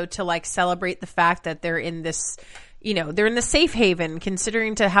also to celebrate the fact that they're in this, they're in the safe haven,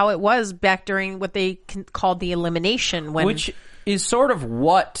 considering to how it was back during what they called the elimination, Which is sort of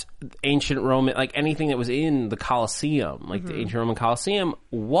what ancient Roman, anything that was in the Colosseum, the ancient Roman Colosseum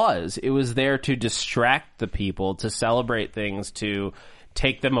was. It was there to distract the people, to celebrate things, to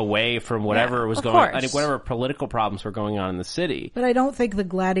take them away from whatever was of going on, course. whatever political problems were going on in the city. But I don't think the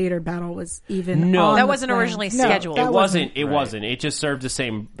gladiator battle was even No. on That the wasn't plan. originally No, scheduled. that It wasn't. It wasn't. It just served the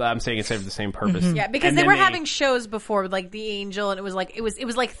same. I'm saying it served the same purpose. Yeah, because And they then were having shows before, like the Angel, and it was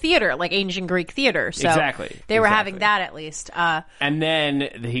like theater, like ancient Greek theater. So Exactly. they were Exactly. having that at least. And then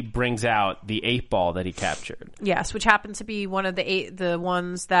he brings out the 8-ball that he captured. Yes, which happened to be one of the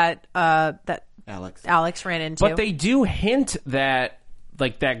ones that Alex ran into. But they do hint that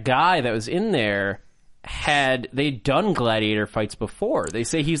that guy that was in there they'd done gladiator fights before. They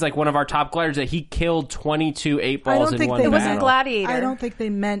say he's one of our top gladiators, that he killed 22 8 I balls don't in think one they battle. It wasn't gladiator. I don't think they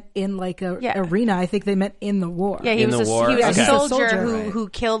meant in a Yeah. arena. I think they meant in the war. Yeah, he In was the war? he was Okay. a soldier, Soldier, who right. who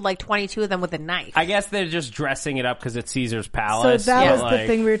killed 22 of them with a knife. I guess they're just dressing it up because it's Caesar's So palace. that but, was the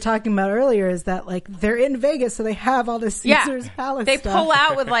thing we were talking about earlier, is that they're in Vegas, so they have all this Caesar's palace They stuff. pull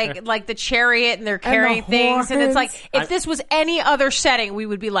out with like the chariot and they're carrying things, and it's horns. if this was any other setting, we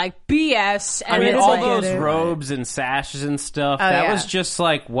would be like BS. I And mean, it's all like, those it. robes and sashes and stuff, Oh, that yeah. was just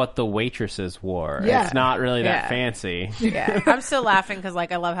what the waitresses wore. Yeah. It's not really that Yeah. fancy. yeah, I'm still laughing because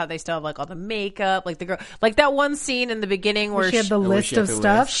I love how they still have all the makeup, the girl, that one scene in the beginning where She had the list of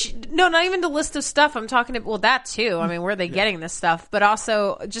stuff. no, not even the list of stuff. I'm talking about, that too. I mean, where are they getting this stuff? But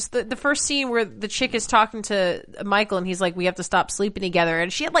also just the first scene where the chick is talking to Michael and he's like, we have to stop sleeping together.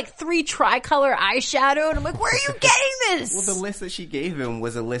 And she had 3 tricolor eyeshadow. And I'm like, where are you getting this? Well, the list that she gave him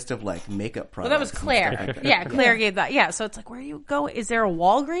was a list of makeup products. Well, that was and Claire. stuff like that. Yeah, Claire gave that. Yeah, so it's where are you going? Is there a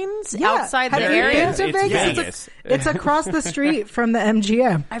Walgreens Yeah. outside the Have you area? been to It's Vegas? Vegas. It's across the street from the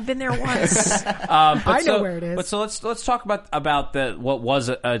MGM. I've been there once. I know where it is. But so let's talk about what was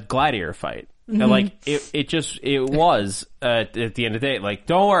a gladiator fight. Mm-hmm. It was at the end of the day.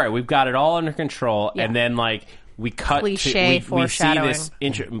 Don't worry, we've got it all under control. Yeah. And then we cut Cliche to we see foreshadowing. this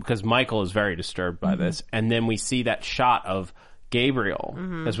because Michael is very disturbed by this, and then we see that shot of Gabriel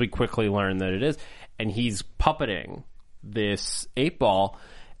as we quickly learn that it is, and he's puppeting this 8-ball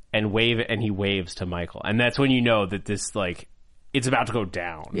and he waves to Michael, and that's when you know that this it's about to go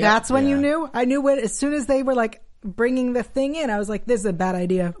down. That's when you knew? I knew as soon as they were bringing the thing in, I was like, this is a bad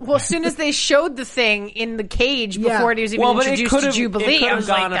idea. Well, as soon as they showed the thing in the cage Yeah. before it was even introduced to Jubilee, It could I have was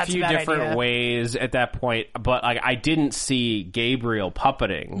gone like, a that's few a bad different idea. ways at that point, but I didn't see Gabriel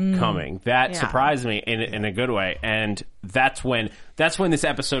puppeting coming. That Yeah. surprised me in a good way, and that's when this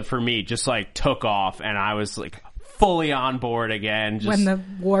episode for me just took off, and I was fully on board again. Just, When the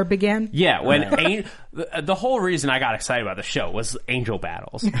war began? yeah, when the whole reason I got excited about the show was angel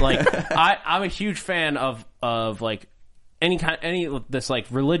battles. I'm a huge fan of any this like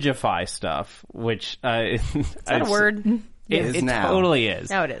religify stuff, which Is that a word? It now. totally is.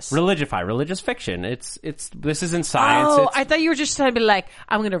 Now it is. Religify, religious fiction. This isn't science. Oh, it's, I thought you were just trying to be like,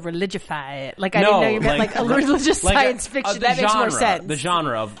 I'm going to religify it. Like, I didn't know you meant like a religious science fiction. the That makes more genre, sense. The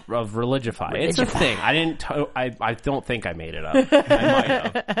genre of religify. It's a thing. I don't think I made it up. I might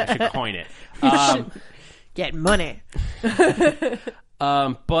have. I should coin it. Get money.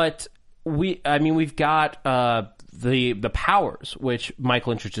 But we've got the powers, which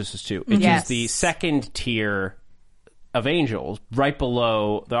Michael introduces us to, which Yes. is the second tier of angels, right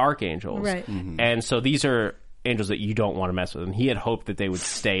below the archangels. Right. And so these are angels that you don't want to mess with. And he had hoped that they would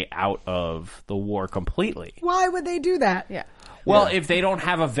stay out of the war completely. Why would they do that? Yeah. Well, if they don't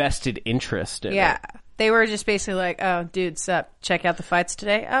have a vested interest in Yeah. it. They were just basically like, oh, dude, sup, check out the fights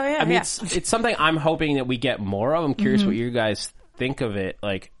today. Oh, yeah. I mean, yeah. it's something I'm hoping that we get more of. I'm curious what you guys think of it.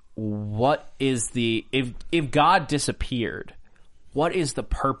 Like, what is if God disappeared, what is the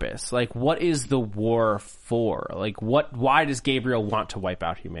purpose? Like, what is the war for? Like, why does Gabriel want to wipe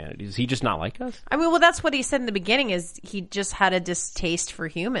out humanity? Does he just not like us? I mean, well, that's what he said in the beginning is he just had a distaste for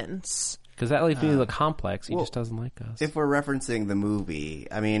humans. Because that leads me to the complex. He just doesn't like us. If we're referencing the movie,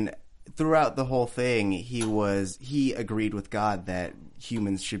 I mean, throughout the whole thing, he agreed with God that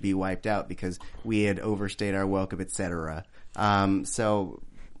humans should be wiped out because we had overstayed our welcome, etc. So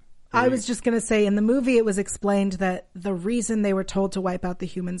I was just going to say, in the movie, it was explained that the reason they were told to wipe out the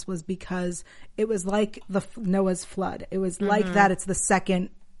humans was because it was like Noah's flood. It was like that. It's the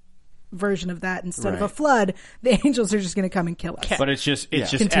second version of that. Instead of a flood, the angels are just going to come and kill us. But it's just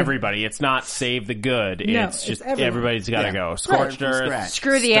Continue. everybody. It's not save the good. No, it's just it's everyone. everybody's got to Yeah. go. Start Scorched from earth. scratch.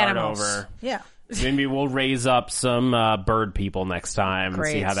 Screw the start animals. over. Yeah. Maybe we'll raise up some bird people next time and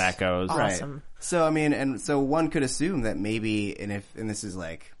see Great. how that goes. Awesome. Right. So I mean, and so one could assume that maybe, and this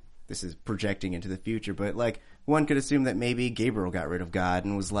is projecting into the future, but like one could assume that maybe Gabriel got rid of God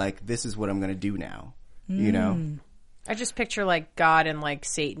and was like, "This is what I'm going to do now." You know. I just picture like God and like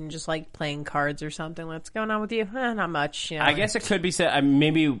Satan just like playing cards or something. What's going on with you? Not much. You know? I guess it could be said.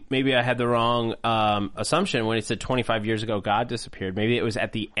 Maybe I had the wrong assumption when it said 25 years ago God disappeared. Maybe it was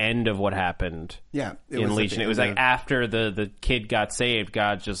at the end of what happened. Yeah, it in was at Legion, the it was end like of- after the kid got saved.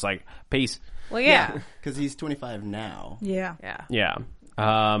 God's just like peace. Well, yeah. Because he's 25 now. Yeah. Yeah. Yeah.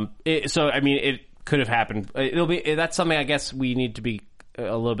 So I mean, it could have happened. That's something I guess we need to be a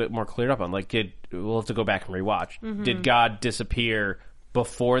little bit more cleared up on. Like, we'll have to go back and rewatch. Did God disappear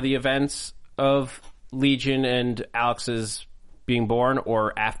before the events of Legion and Alex's being born,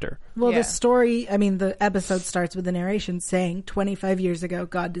 or after? Well, Yeah. the story, I mean, the episode starts with the narration saying 25 years ago,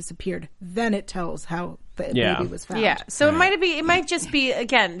 God disappeared. Then it tells how the baby was found. Yeah. So it might just be,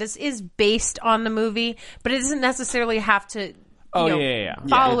 again, this is based on the movie, but it doesn't necessarily have to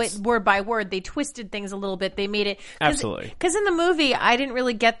follow it word by word. They twisted things a little bit. They made it Absolutely. because in the movie, I didn't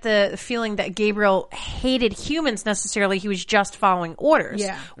really get the feeling that Gabriel hated humans necessarily. He was just following orders.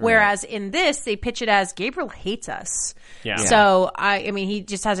 Yeah. Whereas in this, they pitch it as Gabriel hates us. Yeah. So I mean, he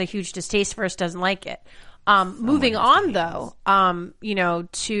just has a huge distaste for us. Doesn't like it. Moving on though,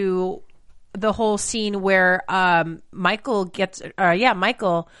 to the whole scene where Michael gets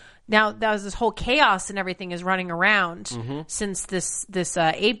Michael. Now that was this whole chaos and everything is running around since this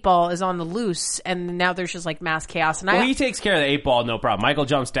 8-ball is on the loose, and now there's just like mass chaos. And He takes care of the 8-ball, no problem. Michael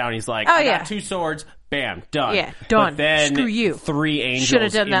jumps down. He's like, Oh, I yeah. got 2 swords. Bam, done. Yeah, done. But then Screw you. 3 angels should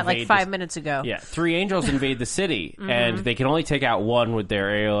have done that like invade 5 minutes ago. Yeah, 3 angels invade the city, and they can only take out one with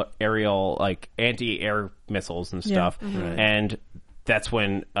their aerial like anti-air missiles and stuff. And that's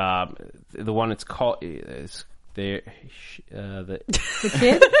when the one it's called is the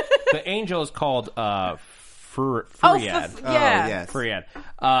Kid? the angel is called Furiad. yes. Furiad.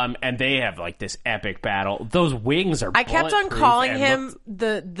 And they have like this epic battle. Those wings are I kept on bulletproof calling and him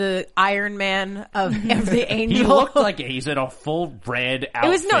the Iron Man of the angel. He looked like he's in a full red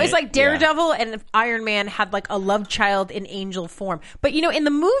outfit. It's like Daredevil and Iron Man had like a love child in angel form. But in the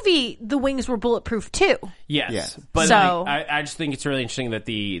movie, the wings were bulletproof too. Yes. Yes. But So- I just think it's really interesting that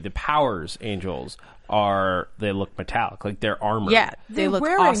the powers angels they look metallic, like they're armored. Yeah, they They're look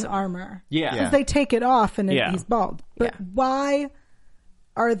wearing awesome. armor. Yeah. Because they take it off and Yeah. he's bald. But Yeah. why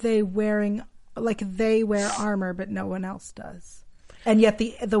are they wearing, like they wear armor but no one else does? And yet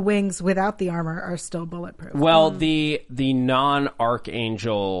the wings without the armor are still bulletproof. Well, the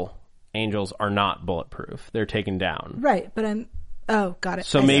non-archangel angels are not bulletproof. They're taken down. Right, but got it.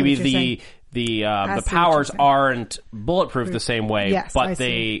 So I see maybe what you're saying. the I see what powers you're saying. aren't bulletproof the same way, Yes, I but they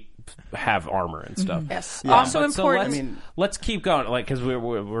see. have armor and stuff. Yes. Yeah. Also But so important. let's keep going, like, because we're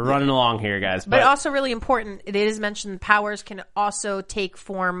running along here, guys. But also really important, it is mentioned powers can also take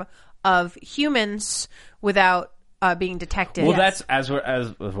form of humans without being detected. Well, that's as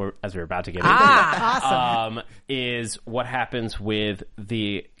we're about to get into Awesome. is what happens with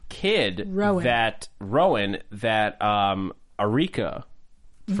the kid Rowan. that Arika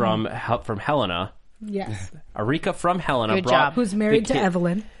from Helena. Yes. Arika from Helena Good brought job. Who's married the to kid-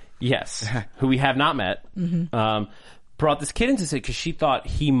 Evelyn. Yes, who we have not met. Brought this kid into because she thought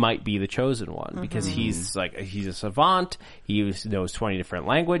he might be the chosen one because he's a savant. He knows 20 different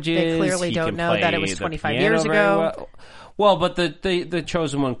languages. They clearly He don't can know that play it was the 25 piano years very ago. well, but the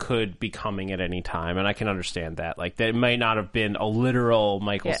chosen one could be coming at any time, and I can understand that. Like, that might not have been a literal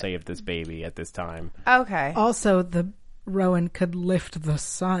Michael saved this baby at this time. Okay. Also, the Rowan could lift the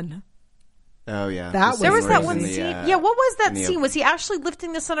sun. Oh yeah, That There was that in one the, scene. Yeah, what was that in the- scene? Was he actually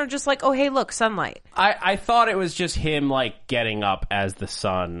lifting the sun or just like, oh, hey, look, sunlight? I thought it was just him, like, getting up as the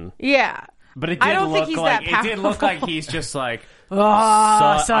sun. Yeah. But it did I don't think look he's like that it did look powerful. like he's just like,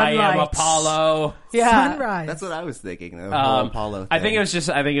 Ah, I am Apollo. Yeah. Sunrise. That's what I was thinking. The whole Apollo thing. I think it was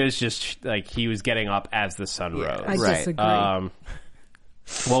just like he was getting up as the sun rose. I Right. disagree.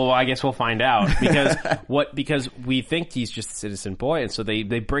 Well, I guess we'll find out because we think he's just a citizen boy, and so they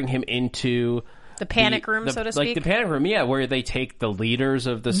bring him into The panic room, so to like speak. the panic room, yeah, where they take the leaders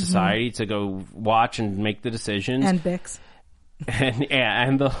of the society to go watch and make the decisions, and Bix.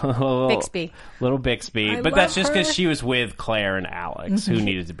 and the little Bixby, I but that's love just because her. she was with Claire and Alex, who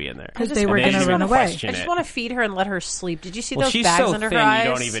needed to be in there Because they were And going to didn't run even away. question I just it. want to feed her and let her sleep. Did you see Well, those she's bags so under thin, her eyes? you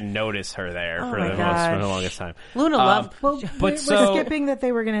don't even notice her there Oh for my the gosh. longest time. Luna loved. Well, But we're so- skipping that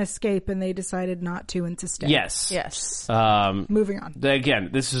they were going to escape, and they decided not to and to stay. Yes. Yes. Moving on. Again,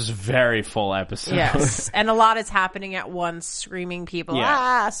 this is a very full episode. Yes. And a lot is happening at once, screaming people.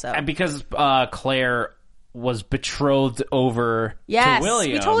 Yeah. So. And because Claire was betrothed over Yes. to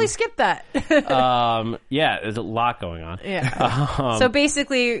William. We totally skipped that. Yeah, there's a lot going on. Yeah. So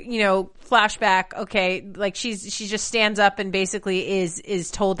basically, flashback. Okay, like she just stands up and basically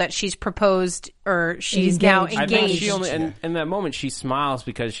is told that she's proposed or she's now Engaged. I think engaged. she only, and in that moment, she smiles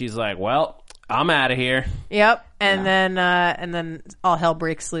because she's like, well, I'm out of here. Yep. And then all hell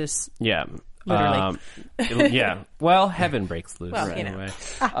breaks loose. Yeah. Literally. Yeah. Well, heaven breaks loose. Well, anyway.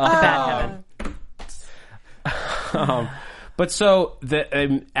 Bad heaven. But so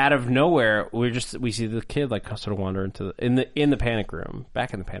out of nowhere, we see the kid like sort of wander into in the panic room,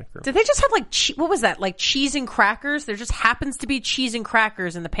 back in the panic room. Did they just have like what was that? Like cheese and crackers? There just happens to be cheese and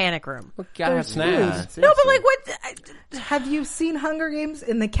crackers in the panic room. Got snacks. No, but like what? Have you seen Hunger Games?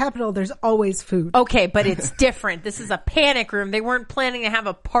 In the Capitol, there's always food. Okay, but it's different. This is a panic room. They weren't planning to have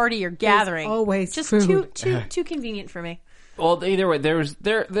a party or gathering. always just food. too convenient for me. Well, either way,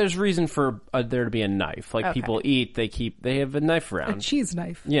 there's reason for there to be a knife. Like people eat, they have a knife around. A cheese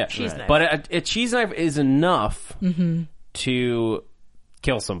knife. Yeah, Cheese knife. But a cheese knife is enough to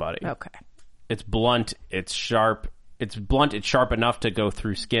kill somebody. Okay. It's blunt. It's sharp. It's blunt. It's sharp enough to go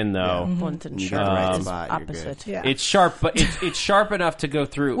through skin, though. Blunt and You sharp got the right is spot, you're opposite. Yeah. It's sharp, but it's sharp enough to go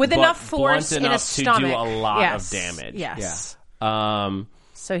through With but enough force blunt in a enough stomach. to do a lot Yes. of damage. Yes. Um,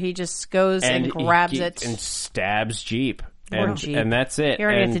 So he just goes and he grabs it. and stabs Jeep, Poor and Jeep. and that's it. You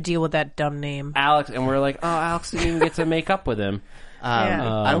already and have to deal with that dumb name. Alex, and we're like, oh, Alex didn't even get to make up with him.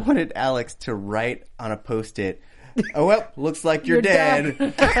 Yeah. I wanted Alex to write on a Post-it, oh, well, looks like you're dead.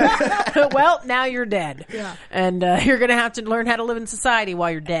 Well, now you're dead. Yeah. And you're going to have to learn how to live in society while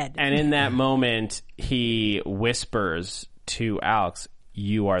you're dead. And in that moment, he whispers to Alex,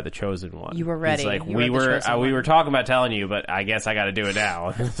 "You are the chosen one." You were ready. He's like, You we are the were chosen we one." were talking about telling you, but I guess I got to do it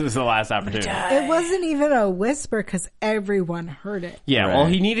now. This is the last opportunity. It wasn't even a whisper because everyone heard it. Yeah, Right. well,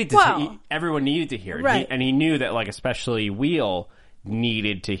 he needed to. Well- Everyone needed to hear it, Right. and he knew that, like, especially Wheel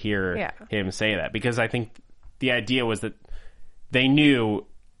needed to hear him say that, because I think the idea was that they knew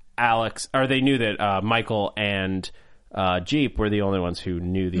they knew that Michael and Jeep were the only ones who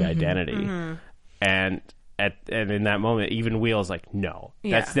knew the identity, and in that moment, even Wheel's like, no,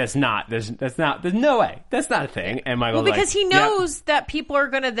 there's no way, that's not a thing. And Michael's Well, because like, he knows that people are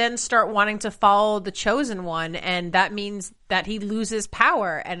going to then start wanting to follow the chosen one, and that means that he loses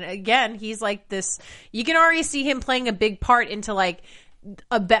power. And again, he's like this. You can already see him playing a big part into like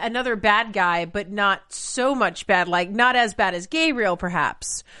another bad guy, but not so much bad, like not as bad as Gabriel,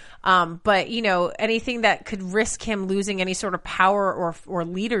 perhaps. But anything that could risk him losing any sort of power or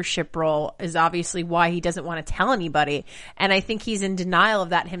leadership role is obviously why he doesn't want to tell anybody. And I think he's in denial of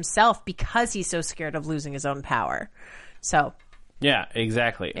that himself because he's so scared of losing his own power. So, yeah,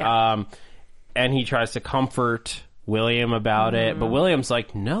 exactly. Yeah. And he tries to comfort William about it, but William's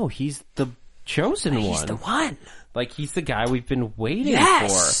like, no, he's the chosen one. he's the one. Like, he's the guy we've been waiting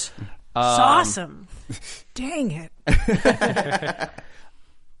Yes. for. It's awesome. Dang it.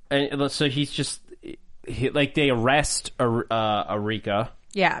 And so he's just, they arrest Arika.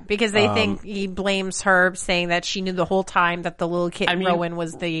 Yeah, because they think he blames her, saying that she knew the whole time that the little kid Rowan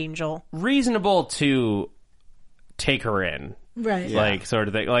was the angel. Reasonable to take her in, Right. like sort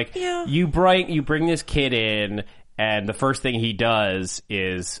of thing. Like you bring this kid in, and the first thing he does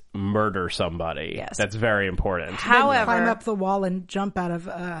is murder somebody. Yes. That's very important. However, Climb up the wall and jump out of.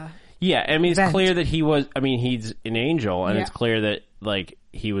 Yeah, I mean, it's Vent. clear that he was. I mean, he's an angel, and Yeah. it's clear that like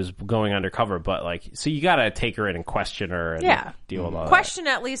he was going undercover. But like, so you got to take her in and question her and deal with all question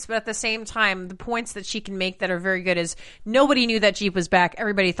at least, but at the same time, the points that she can make that are very good is nobody knew that Jeep was back.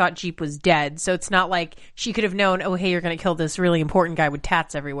 Everybody thought Jeep was dead. So it's not like she could have known, oh, hey, you're going to kill this really important guy with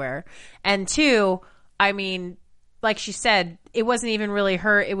tats everywhere. And two, I mean, like she said, it wasn't even really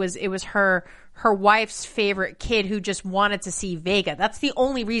her. It was her wife's favorite kid who just wanted to see Vega. That's the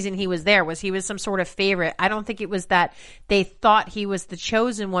only reason he was there, was he was some sort of favorite. I don't think it was that they thought he was the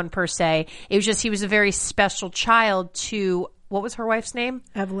chosen one per se. It was just he was a very special child to, what was her wife's name?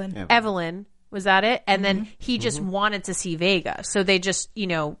 Evelyn. Evelyn. Was that it? And then he just wanted to see Vega. So they just,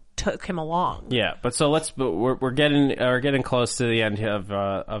 took him along. Yeah, but we're getting close to the end of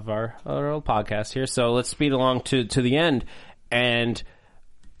our little podcast here. So let's speed along to the end. And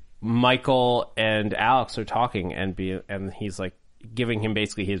Michael and Alex are talking, and he's like giving him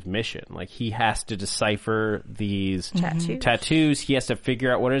basically his mission. Like he has to decipher these tattoos. He has to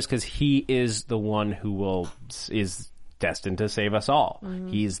figure out what it is, because he is the one who is destined to save us all.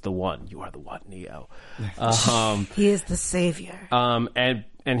 He's the one. You are the one, Neo. He is the savior.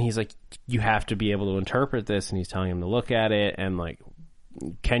 And he's like, you have to be able to interpret this, and he's telling him to look at it and like,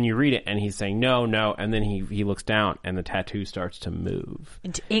 can you read it? And he's saying no, and then he looks down, and the tattoo starts to move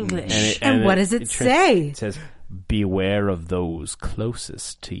into English. And what does it say? It says, beware of those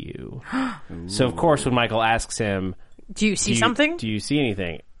closest to you. So of course, when Michael asks him, do you see something? Do you see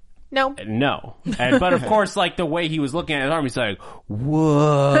anything? No. No. But of course, like the way he was looking at his arm, he's like,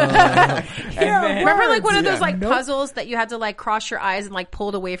 whoa. Remember like one of those like puzzles that you had to like cross your eyes and like pull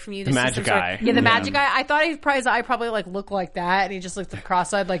it away from you? The magic eye. Yeah, the magic eye. I thought his eye probably like looked like that, and he just looked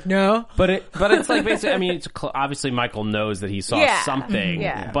cross-eyed like, no. But it's like basically, I mean, it's obviously Michael knows that he saw something,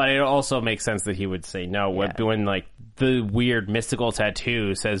 but it also makes sense that he would say no when like the weird mystical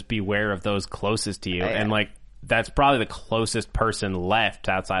tattoo says beware of those closest to you, and like, that's probably the closest person left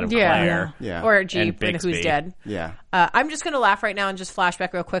outside of Claire. Yeah. Or Jeep, and Bixby. who's dead. Yeah. I'm just going to laugh right now and just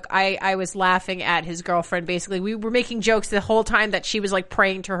flashback real quick. I was laughing at his girlfriend, basically. We were making jokes the whole time that she was like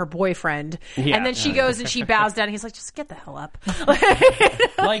praying to her boyfriend. Yeah. And then she goes and she bows down. And he's like, just get the hell up.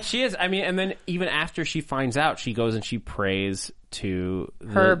 Like she is. I mean, and then even after she finds out, she goes and she prays to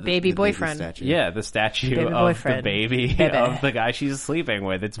her baby boyfriend. The statue baby of boyfriend. the baby of the guy she's sleeping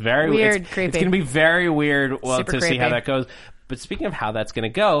with. It's very weird, creepy. creepy. It's going to be very weird Super to creepy. see how that goes. But speaking of how that's going to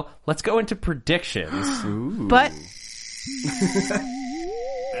go, let's go into predictions. But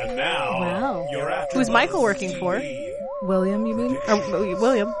And now, Wow. you're after who's Michael working for? William, you mean?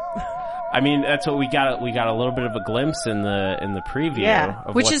 William. I mean, that's what we got. We got a little bit of a glimpse in the preview. Yeah,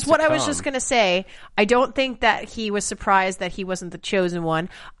 of which what's is to what I was come. just going to say. I don't think that he was surprised that he wasn't the chosen one.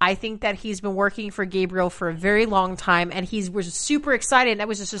 I think that he's been working for Gabriel for a very long time, and he was super excited. And that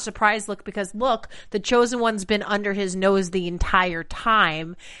was just a surprise look because, look, the chosen one's been under his nose the entire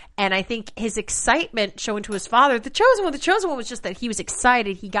time. And I think his excitement shown to his father, the chosen one was just that he was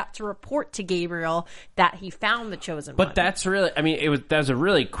excited. He got to report to Gabriel that he found the chosen one. But that's really, I mean, that was a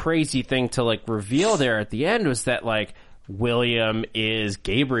really crazy thing to like reveal there at the end, was that like William is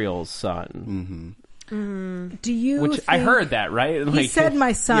Gabriel's son. Do you Which think I heard that, right? He Like, said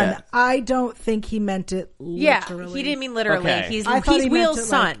my son. Yeah. I don't think he meant it yeah, literally. he didn't mean literally. Okay. He's I thought he meant Will's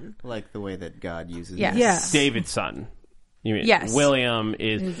it like- son. Like the way that God uses Yes. it. Yeah. David's son. You mean Yes. William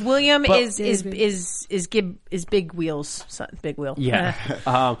is William But- is Big Wheel's son. Big Wheel.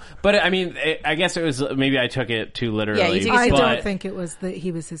 yeah. But I mean, I guess it was maybe I took it too literally. Yeah, you took it I too but, don't think it was that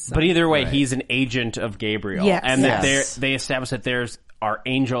he was his son. But either way, he's an agent of Gabriel, Yes. and that Yes. they establish that are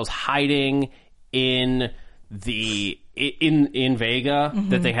angels hiding in Vega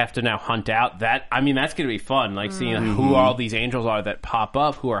that they have to now hunt out. That, I mean, that's going to be fun. Like seeing who all these angels are that pop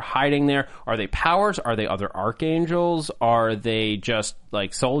up, who are hiding there. Are they powers? Are they other archangels? Are they just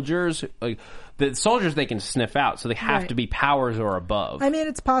like soldiers? Like the soldiers they can sniff out, so they have Right. to be powers or above. I mean,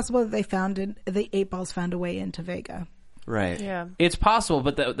 it's possible that the 8 Balls found a way into Vega. Right. Yeah. It's possible,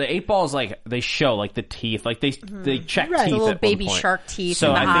 but the 8 Balls, like, they show, like, the teeth. Like, they check Right. teeth The little at one baby point. shark teeth So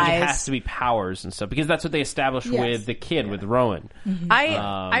in the I think it eyes. has to be powers and stuff, because that's what they established Yes. with the kid, with Rowan.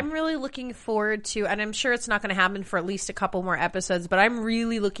 I'm really looking forward to, and I'm sure it's not going to happen for at least a couple more episodes, but I'm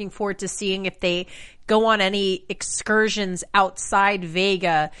really looking forward to seeing if they go on any excursions outside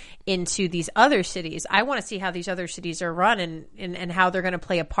Vega into these other cities. I want to see how these other cities are run and how they're going to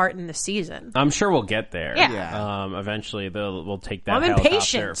play a part in the season. I'm sure we'll get there. Yeah. Eventually, we'll take that I'm helicopter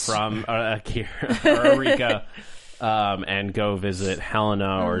impatient. from Eureka and go visit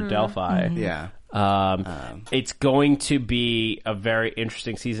Helena or Delphi. Yeah. It's going to be a very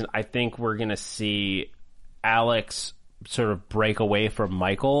interesting season. I think we're going to see Alex sort of break away from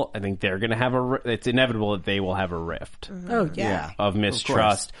Michael. I think they're going to have it's inevitable that they will have a rift Oh, yeah. of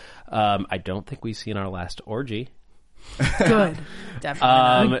mistrust. I don't think we've seen our last orgy. Good.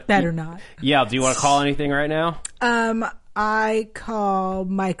 Definitely. Better not. Yeah, do you want to call anything right now? I call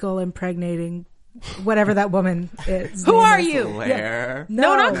Michael impregnating whatever that woman is. Who are you? Claire.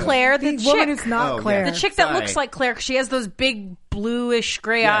 No, not Claire. The woman chick. who's not Oh, Claire. yeah. The chick that Sorry. looks like Claire, 'cause she has those big bluish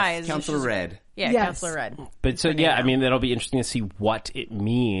gray Yes, eyes. Counselor She's- Red. Yeah, Yes. Counselor Red. But so yeah, I mean that'll be interesting to see what it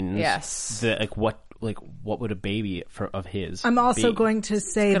means. Yes. What would a baby of his? I'm also be? going to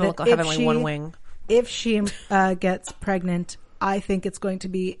say Gonna that look like having if like she, one wing. if she gets pregnant, I think it's going to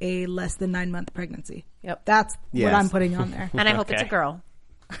be a less than 9-month pregnancy. Yep. That's Yes. what I'm putting on there. And I hope it's a Okay. girl.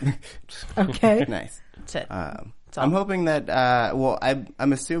 Okay. Nice. That's it. I'm hoping that.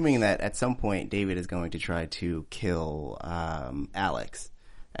 I'm assuming that at some point David is going to try to kill Alex,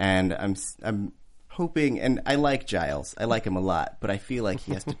 and I'm hoping. And I like Giles. I like him a lot, but I feel like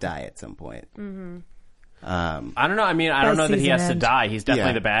he has to die at some point. I don't know. I mean, I don't By know that he season has to end. die. He's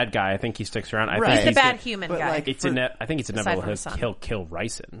definitely Yeah. the bad guy. I think he sticks around. I Right. think He's the bad gonna- human but, guy. like, It's I think it's Aside inevitable from his son. he'll kill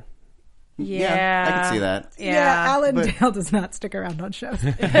Ryson. Yeah. I can see that. Yeah, Alan But- Dale does not stick around on shows.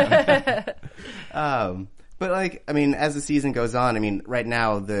 But like, I mean, as the season goes on, I mean, right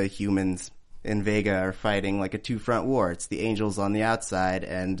now the humans in Vega are fighting like a two-front war. It's the Angels on the outside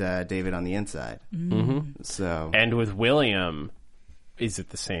and David on the inside. Mm-hmm. So, And with William, is it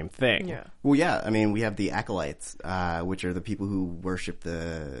the same thing? Yeah. well, yeah. I mean, we have the acolytes, which are the people who worship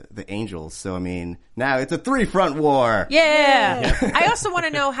the Angels. So, I mean, now it's a three-front war. Yeah. I also want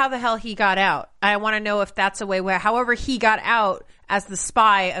to know how the hell he got out. I want to know if that's a way where, however he got out as the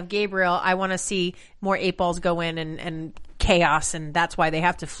spy of Gabriel, I want to see more 8-balls go in and chaos, and that's why they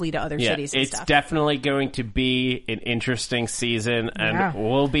have to flee to other Yeah, cities and it's stuff. definitely going to be an interesting season, and Yeah.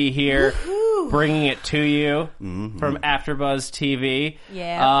 we'll be here bringing it to you from AfterBuzz TV.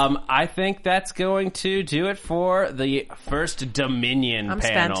 Yeah. I think that's going to do it for the first Dominion I'm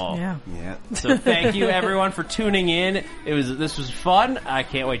spent. panel. Yeah. Yeah. So thank you everyone for tuning in. This was fun. I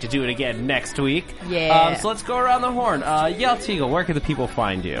can't wait to do it again next week. Yeah. So let's go around the horn. Yell Teagle, where can the people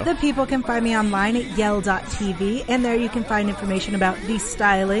find you? The people can find me online at yell.tv, and there you can find information about The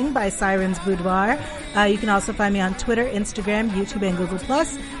Styling by Siren's Boudoir. You can also find me on Twitter, Instagram, YouTube, and Google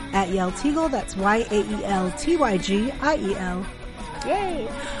Plus at Yell Teagle. That's YAELTYGIEL. Yay!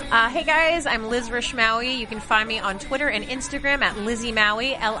 Hey guys, I'm Liz Rishmawy. You can find me on Twitter and Instagram at Lizzie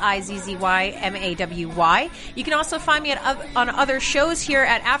Maui, LIZZYMAWY. You can also find me on other shows here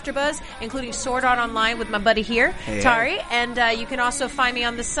at AfterBuzz, including Sword Art Online with my buddy here, Tari. And you can also find me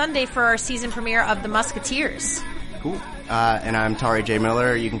on this Sunday for our season premiere of The Musketeers. Cool. And I'm Tari J.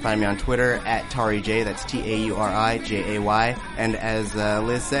 Miller. You can find me on Twitter at Tari J. That's TAURIJAY. And as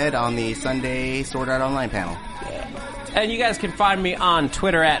Liz said, on the Sunday Sword Art Online panel. And you guys can find me on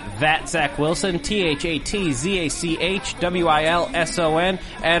Twitter at @ZachWilson, ThatZachWilson.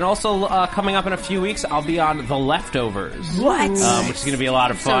 And also coming up in a few weeks, I'll be on The Leftovers. What? Which is going to be a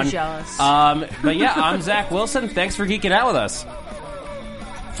lot of fun. So jealous. But yeah, I'm Zach Wilson. Thanks for geeking out with us.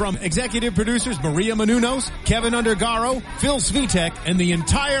 From executive producers Maria Menounos, Kevin Undergaro, Phil Svitek, and the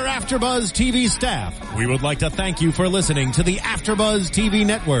entire AfterBuzz TV staff, we would like to thank you for listening to the AfterBuzz TV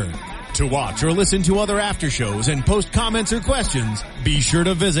network. To watch or listen to other after shows and post comments or questions, be sure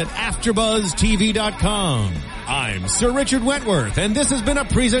to visit AfterBuzzTV.com. I'm Sir Richard Wentworth, and this has been a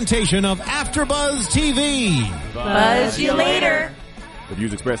presentation of AfterBuzz TV. Buzz you later. The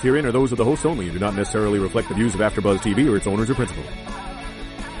views expressed herein are those of the hosts only and do not necessarily reflect the views of AfterBuzz TV or its owners or principals.